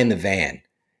the guy in the van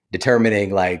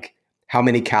determining like how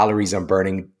many calories I'm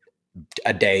burning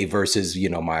a day versus,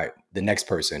 the next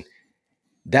person?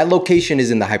 That location is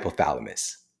in the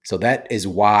hypothalamus. So that is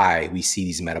why we see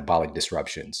these metabolic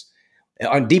disruptions.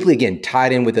 And deeply, again,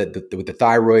 tied in with the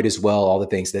thyroid as well, all the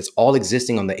things that's all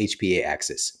existing on the HPA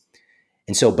axis.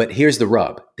 And so, but here's the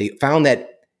rub. They found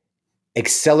that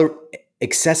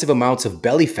excessive amounts of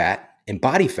belly fat and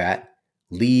body fat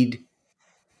lead,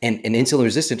 and insulin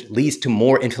resistance leads to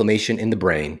more inflammation in the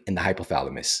brain in the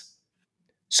hypothalamus.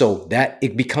 So that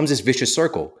it becomes this vicious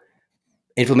circle.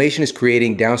 Inflammation is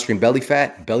creating downstream belly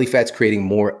fat's creating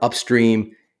more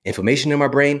upstream inflammation in my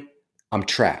brain. I'm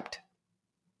trapped.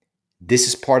 This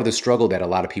is part of the struggle that a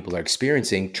lot of people are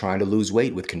experiencing trying to lose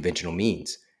weight with conventional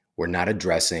means. We're not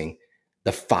addressing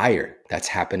the fire that's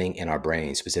happening in our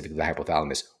brain, specifically the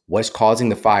hypothalamus. What's causing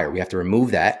the fire? We have to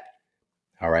remove that.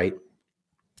 All right.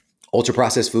 Ultra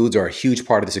processed foods are a huge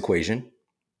part of this equation.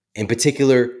 In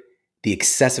particular, the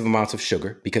excessive amounts of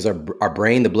sugar, because our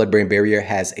brain, the blood-brain barrier,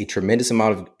 has a tremendous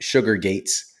amount of sugar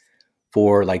gates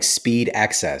for like speed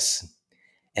access,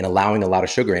 and allowing a lot of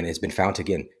sugar in it has been found to,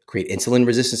 again, create insulin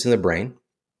resistance in the brain,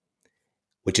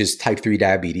 which is type 3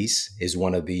 diabetes, is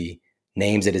one of the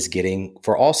names that it's getting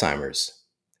for Alzheimer's,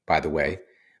 by the way.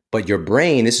 But your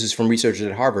brain, this is from researchers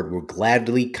at Harvard, will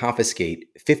gladly confiscate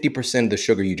 50% of the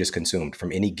sugar you just consumed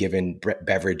from any given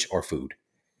beverage or food,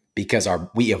 because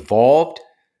we evolved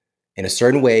in a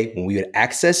certain way. When we would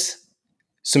access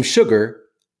some sugar,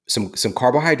 some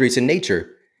carbohydrates in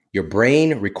nature, your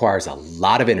brain requires a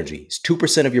lot of energy. It's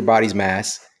 2% of your body's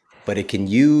mass, but it can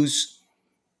use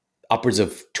upwards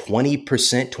of 20%,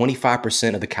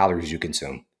 25% of the calories you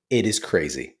consume. It is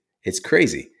crazy. It's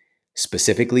crazy,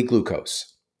 specifically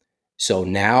glucose. So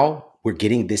now we're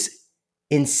getting this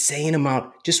insane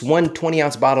amount, just one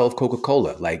 20-ounce bottle of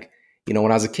Coca-Cola. Like, when I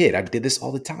was a kid, I did this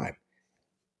all the time.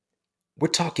 We're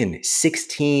talking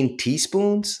 16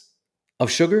 teaspoons of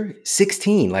sugar,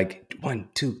 16, like 1,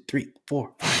 2, 3,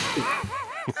 4, 5.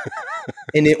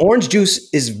 And the orange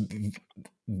juice is,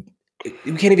 you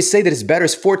can't even say that it's better.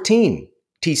 It's 14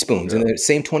 teaspoons in the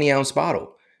same 20-ounce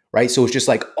bottle, right? So it's just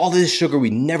like all of this sugar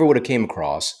we never would have came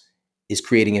across is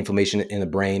creating inflammation in the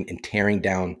brain and tearing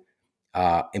down,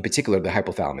 in particular, the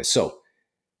hypothalamus. So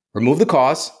remove the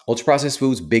cause. Ultra-processed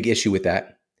foods, big issue with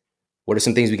that. What are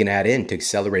some things we can add in to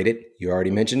accelerate it? You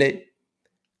already mentioned it.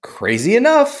 Crazy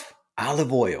enough,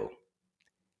 olive oil.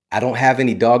 I don't have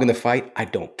any dog in the fight. I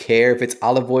don't care if it's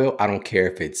olive oil. I don't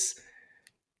care if it's,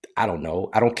 I don't know.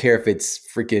 I don't care if it's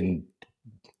freaking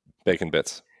bacon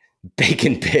bits.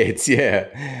 Bacon bits,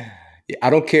 yeah. I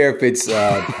don't care if it's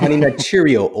honey nut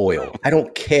Cheerio oil. I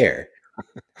don't care.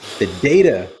 The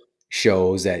data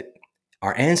shows that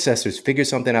our ancestors figured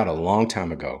something out a long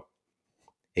time ago.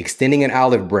 Extending an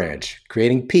olive branch,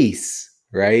 creating peace,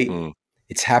 right?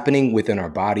 It's happening within our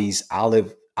bodies.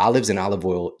 Olives and olive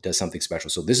oil does something special.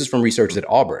 So this is from researchers at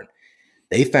Auburn.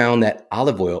 They found that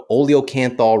olive oil,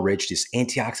 oleocanthal rich, this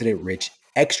antioxidant rich,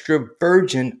 extra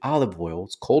virgin olive oil,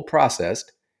 it's cold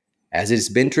processed, as it's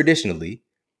been traditionally,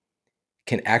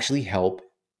 can actually help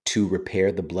to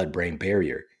repair the blood-brain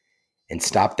barrier and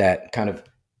stop that kind of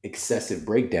excessive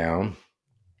breakdown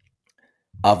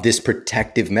of this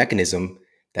protective mechanism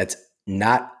that's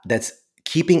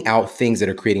keeping out things that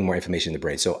are creating more inflammation in the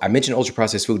brain. So I mentioned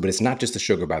ultra-processed food, but it's not just the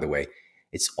sugar, by the way.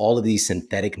 It's all of these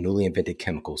synthetic, newly invented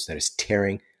chemicals that is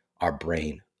tearing our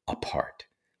brain apart.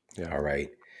 Yeah. All right.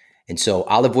 And so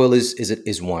olive oil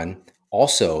is one.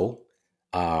 Also,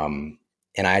 and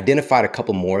I identified a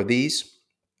couple more of these,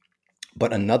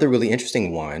 but another really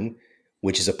interesting one,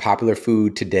 which is a popular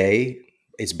food today,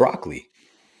 is broccoli,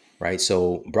 right?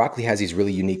 So broccoli has these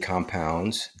really unique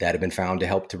compounds that have been found to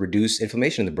help to reduce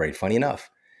inflammation in the brain, funny enough.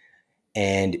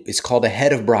 And it's called a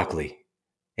head of broccoli,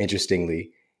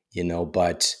 interestingly,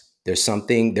 but there's some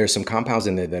compounds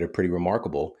in there that are pretty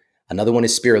remarkable. Another one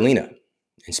is spirulina.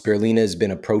 And spirulina has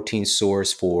been a protein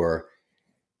source for,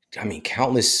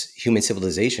 countless human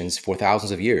civilizations for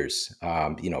thousands of years.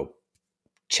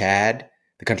 Chad,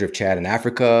 the country of Chad in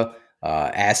Africa,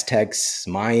 Aztecs,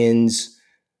 Mayans,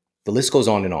 the list goes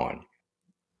on and on.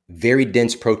 Very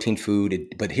dense protein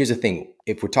food. But here's the thing.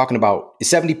 If we're talking about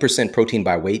 70% protein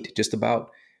by weight, just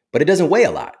about, but it doesn't weigh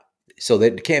a lot. So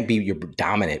that it can't be your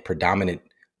predominant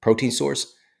protein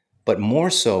source. But more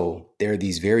so, there are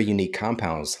these very unique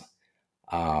compounds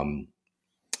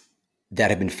that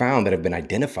have been found, that have been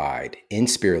identified in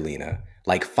spirulina,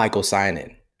 like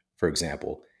phycocyanin, for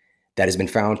example, that has been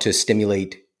found to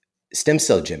stimulate stem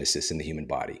cell genesis in the human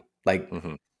body. Like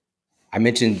I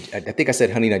mentioned, I think I said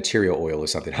honey nut Cheerio oil or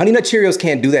something. Honey nut Cheerios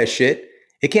can't do that shit.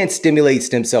 It can't stimulate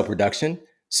stem cell production.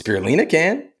 Spirulina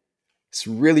can. It's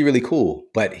really, really cool.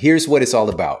 But here's what it's all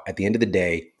about. At the end of the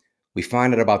day, we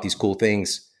find out about these cool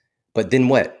things, but then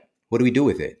what? What do we do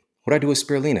with it? What do I do with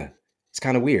spirulina? It's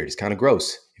kind of weird. It's kind of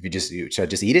gross. Should I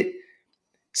just eat it?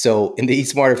 So in the Eat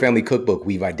Smarter Family Cookbook,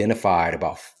 we've identified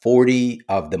about 40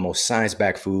 of the most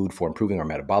science-backed food for improving our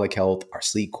metabolic health, our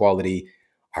sleep quality,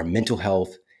 our mental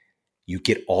health. You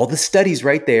get all the studies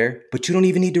right there, but you don't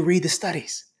even need to read the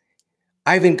studies.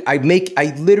 I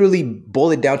literally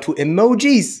boil it down to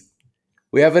emojis.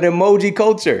 We have an emoji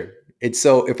culture. And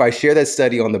so if I share that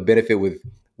study on the benefit with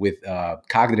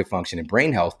cognitive function and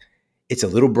brain health, it's a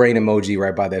little brain emoji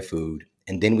right by that food.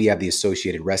 And then we have the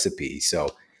associated recipe. So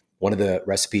one of the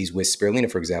recipes with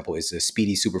spirulina, for example, is a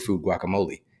speedy superfood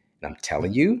guacamole. And I'm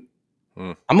telling you,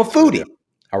 I'm a foodie.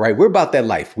 All right. We're about that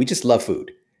life. We just love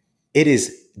food. It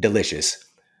is delicious.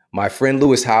 My friend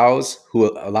Lewis Howes,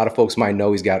 who a lot of folks might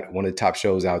know, he's got one of the top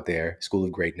shows out there, School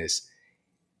of Greatness.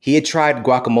 He had tried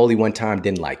guacamole one time,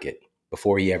 didn't like it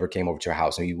before he ever came over to our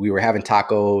house. And we were having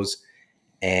tacos,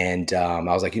 and I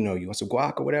was like, you want some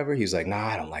guac or whatever? He was like, nah,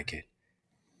 I don't like it.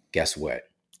 Guess what?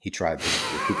 He tried the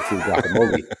superfood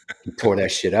guacamole. He tore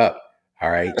that shit up. All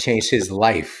right. Changed his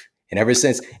life. And ever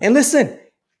since, and listen,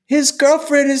 his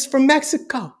girlfriend is from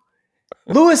Mexico.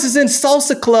 Lewis is in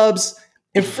salsa clubs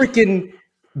in freaking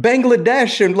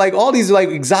Bangladesh and like all these like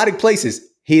exotic places.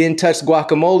 He didn't touch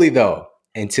guacamole though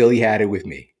until he had it with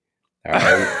me. All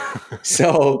right.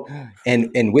 So,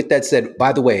 and with that said,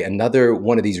 by the way, another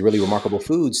one of these really remarkable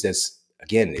foods that's,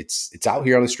 again, it's out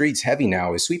here on the streets heavy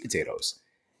now is sweet potatoes.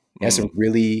 It has some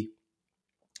really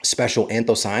special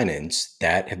anthocyanins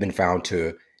that have been found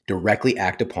to directly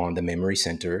act upon the memory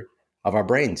center of our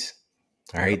brains.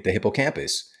 All right. The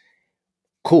hippocampus.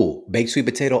 Cool. Baked sweet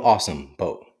potato. Awesome.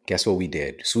 But guess what we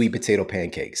did? Sweet potato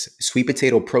pancakes, sweet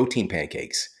potato protein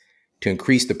pancakes to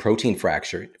increase the protein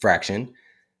fraction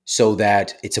so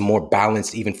that it's a more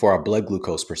balanced, even for our blood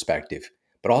glucose perspective.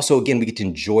 But also, again, we get to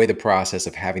enjoy the process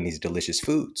of having these delicious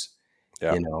foods,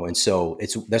 and so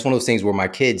that's one of those things where my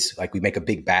kids, like, we make a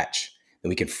big batch and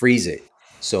we can freeze it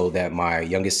so that my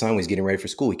youngest son was getting ready for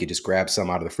school. He could just grab some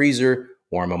out of the freezer,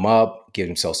 warm him up, give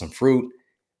himself some fruit.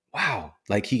 Wow.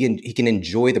 Like he can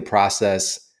enjoy the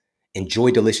process,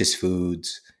 enjoy delicious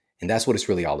foods. And that's what it's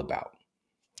really all about.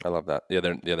 I love that. The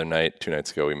other night, 2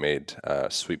 nights ago, we made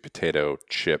sweet potato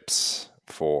chips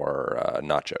for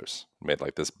nachos. Made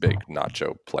like this big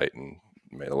nacho plate and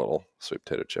made a little sweet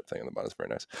potato chip thing in the bottom. It's very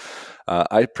nice.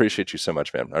 I appreciate you so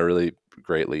much, man. I really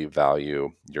greatly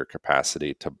value your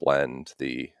capacity to blend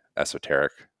the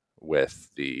esoteric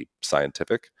with the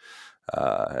scientific,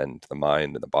 and the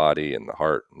mind and the body and the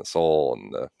heart and the soul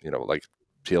and the, like,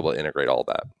 be able to integrate all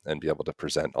that and be able to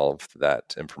present all of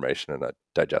that information in a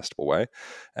digestible way.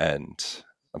 And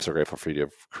I'm so grateful for you to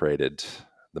have created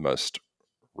the most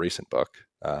recent book,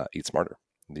 Eat Smarter,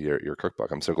 your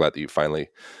cookbook. I'm so glad that you finally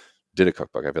did a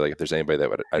cookbook. I feel like if there's anybody that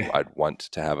I'd want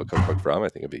to have a cookbook from, I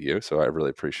think it'd be you. So I really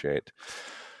appreciate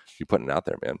you putting it out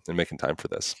there, man, and making time for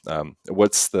this.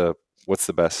 What's the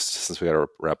best, since we got to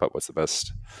wrap up, what's the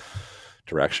best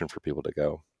direction for people to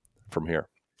go from here?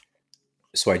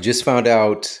 So I just found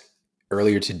out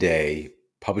earlier today,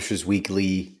 Publishers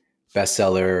Weekly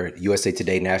bestseller, USA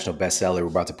Today national bestseller. We're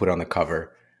about to put on the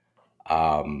cover.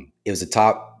 It was the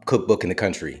top cookbook in the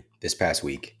country this past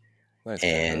week. Nice.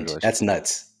 And that's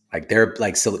nuts. Like, they're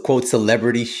like, quote,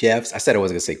 celebrity chefs. I said I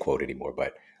wasn't gonna say quote anymore,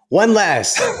 but one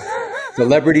last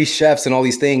celebrity chefs and all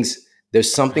these things.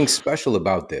 There's something special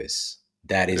about this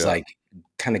that is like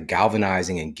kind of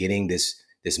galvanizing and getting this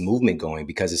movement going,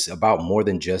 because it's about more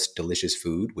than just delicious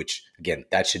food, which, again,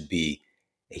 that should be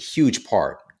a huge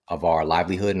part of our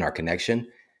livelihood and our connection.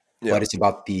 But it's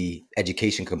about the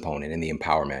education component and the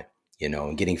empowerment,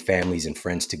 and getting families and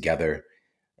friends together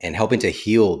and helping to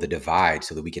heal the divide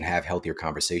so that we can have healthier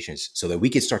conversations, so that we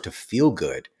can start to feel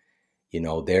good.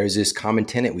 There's this common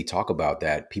tenet we talk about,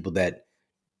 that people that,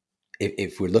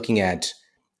 if we're looking at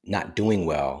not doing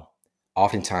well,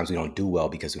 oftentimes we don't do well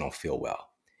because we don't feel well.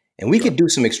 And we could do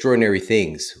some extraordinary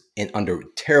things under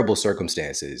terrible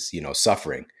circumstances,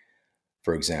 suffering,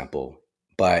 for example,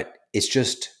 but it's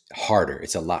just harder.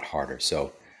 It's a lot harder.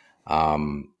 So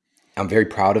I'm very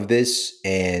proud of this.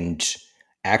 And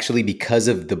actually, because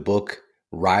of the book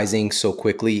rising so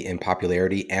quickly in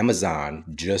popularity, Amazon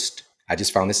I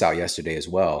just found this out yesterday as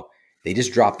well. They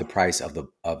just dropped the price of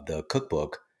the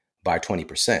cookbook by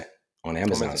 20% on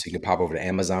Amazon. Amazing. So you can pop over to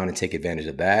Amazon and take advantage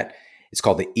of that. It's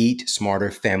called the Eat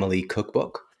Smarter Family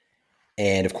Cookbook.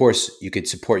 And of course, you could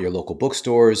support your local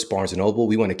bookstores, Barnes & Noble.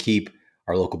 We want to keep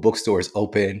our local bookstores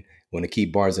open. We want to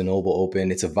keep Barnes & Noble open.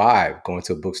 It's a vibe going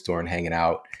to a bookstore and hanging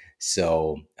out.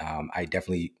 So I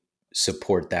definitely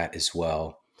support that as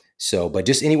well. So, but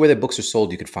just anywhere that books are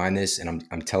sold, you could find this. And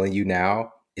I'm telling you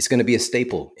now, it's going to be a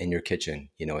staple in your kitchen.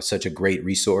 It's such a great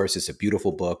resource. It's a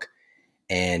beautiful book.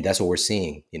 And that's what we're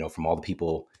seeing, from all the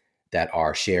people that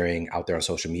are sharing out there on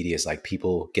social media. Is like,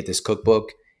 people get this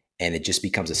cookbook and it just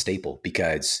becomes a staple,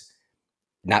 because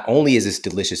not only is this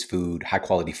delicious food, high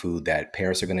quality food that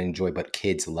parents are going to enjoy, but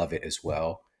kids love it as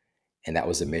well. And that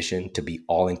was the mission, to be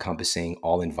all encompassing,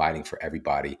 all inviting for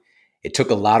everybody. It took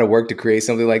a lot of work to create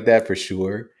something like that, for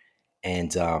sure.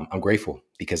 And I'm grateful,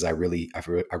 because I really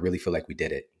feel like we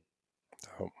did it.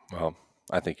 Oh, well,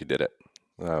 I think you did it.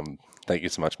 Thank you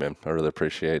so much, man. I really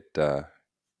appreciate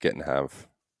getting to have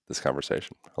this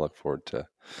conversation. I look forward to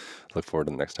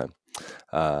the next time.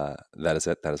 That is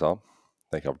it. That is all.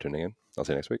 Thank you all for tuning in. I'll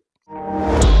see you next week.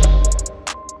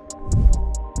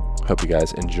 Hope you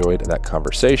guys enjoyed that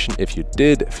conversation. If you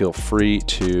did, feel free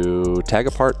to tag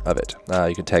a part of it.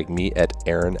 You can tag me at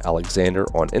Aaron Alexander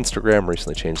on Instagram.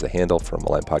 Recently changed the handle from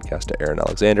Malign Podcast to Aaron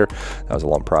Alexander. That was a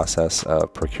long process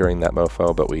of procuring that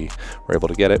mofo, but we were able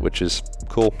to get it, which is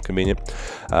cool, convenient.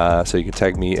 So you can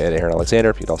tag me at Aaron Alexander.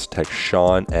 You can also tag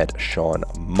Shawn at Shawn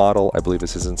Model, I believe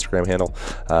is his Instagram handle.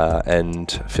 And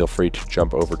feel free to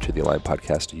jump over to the Malign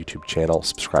Podcast YouTube channel.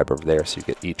 Subscribe over there so you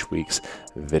get each week's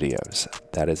videos.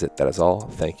 That is it. That is all.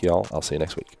 Thank you all. I'll see you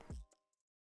next week.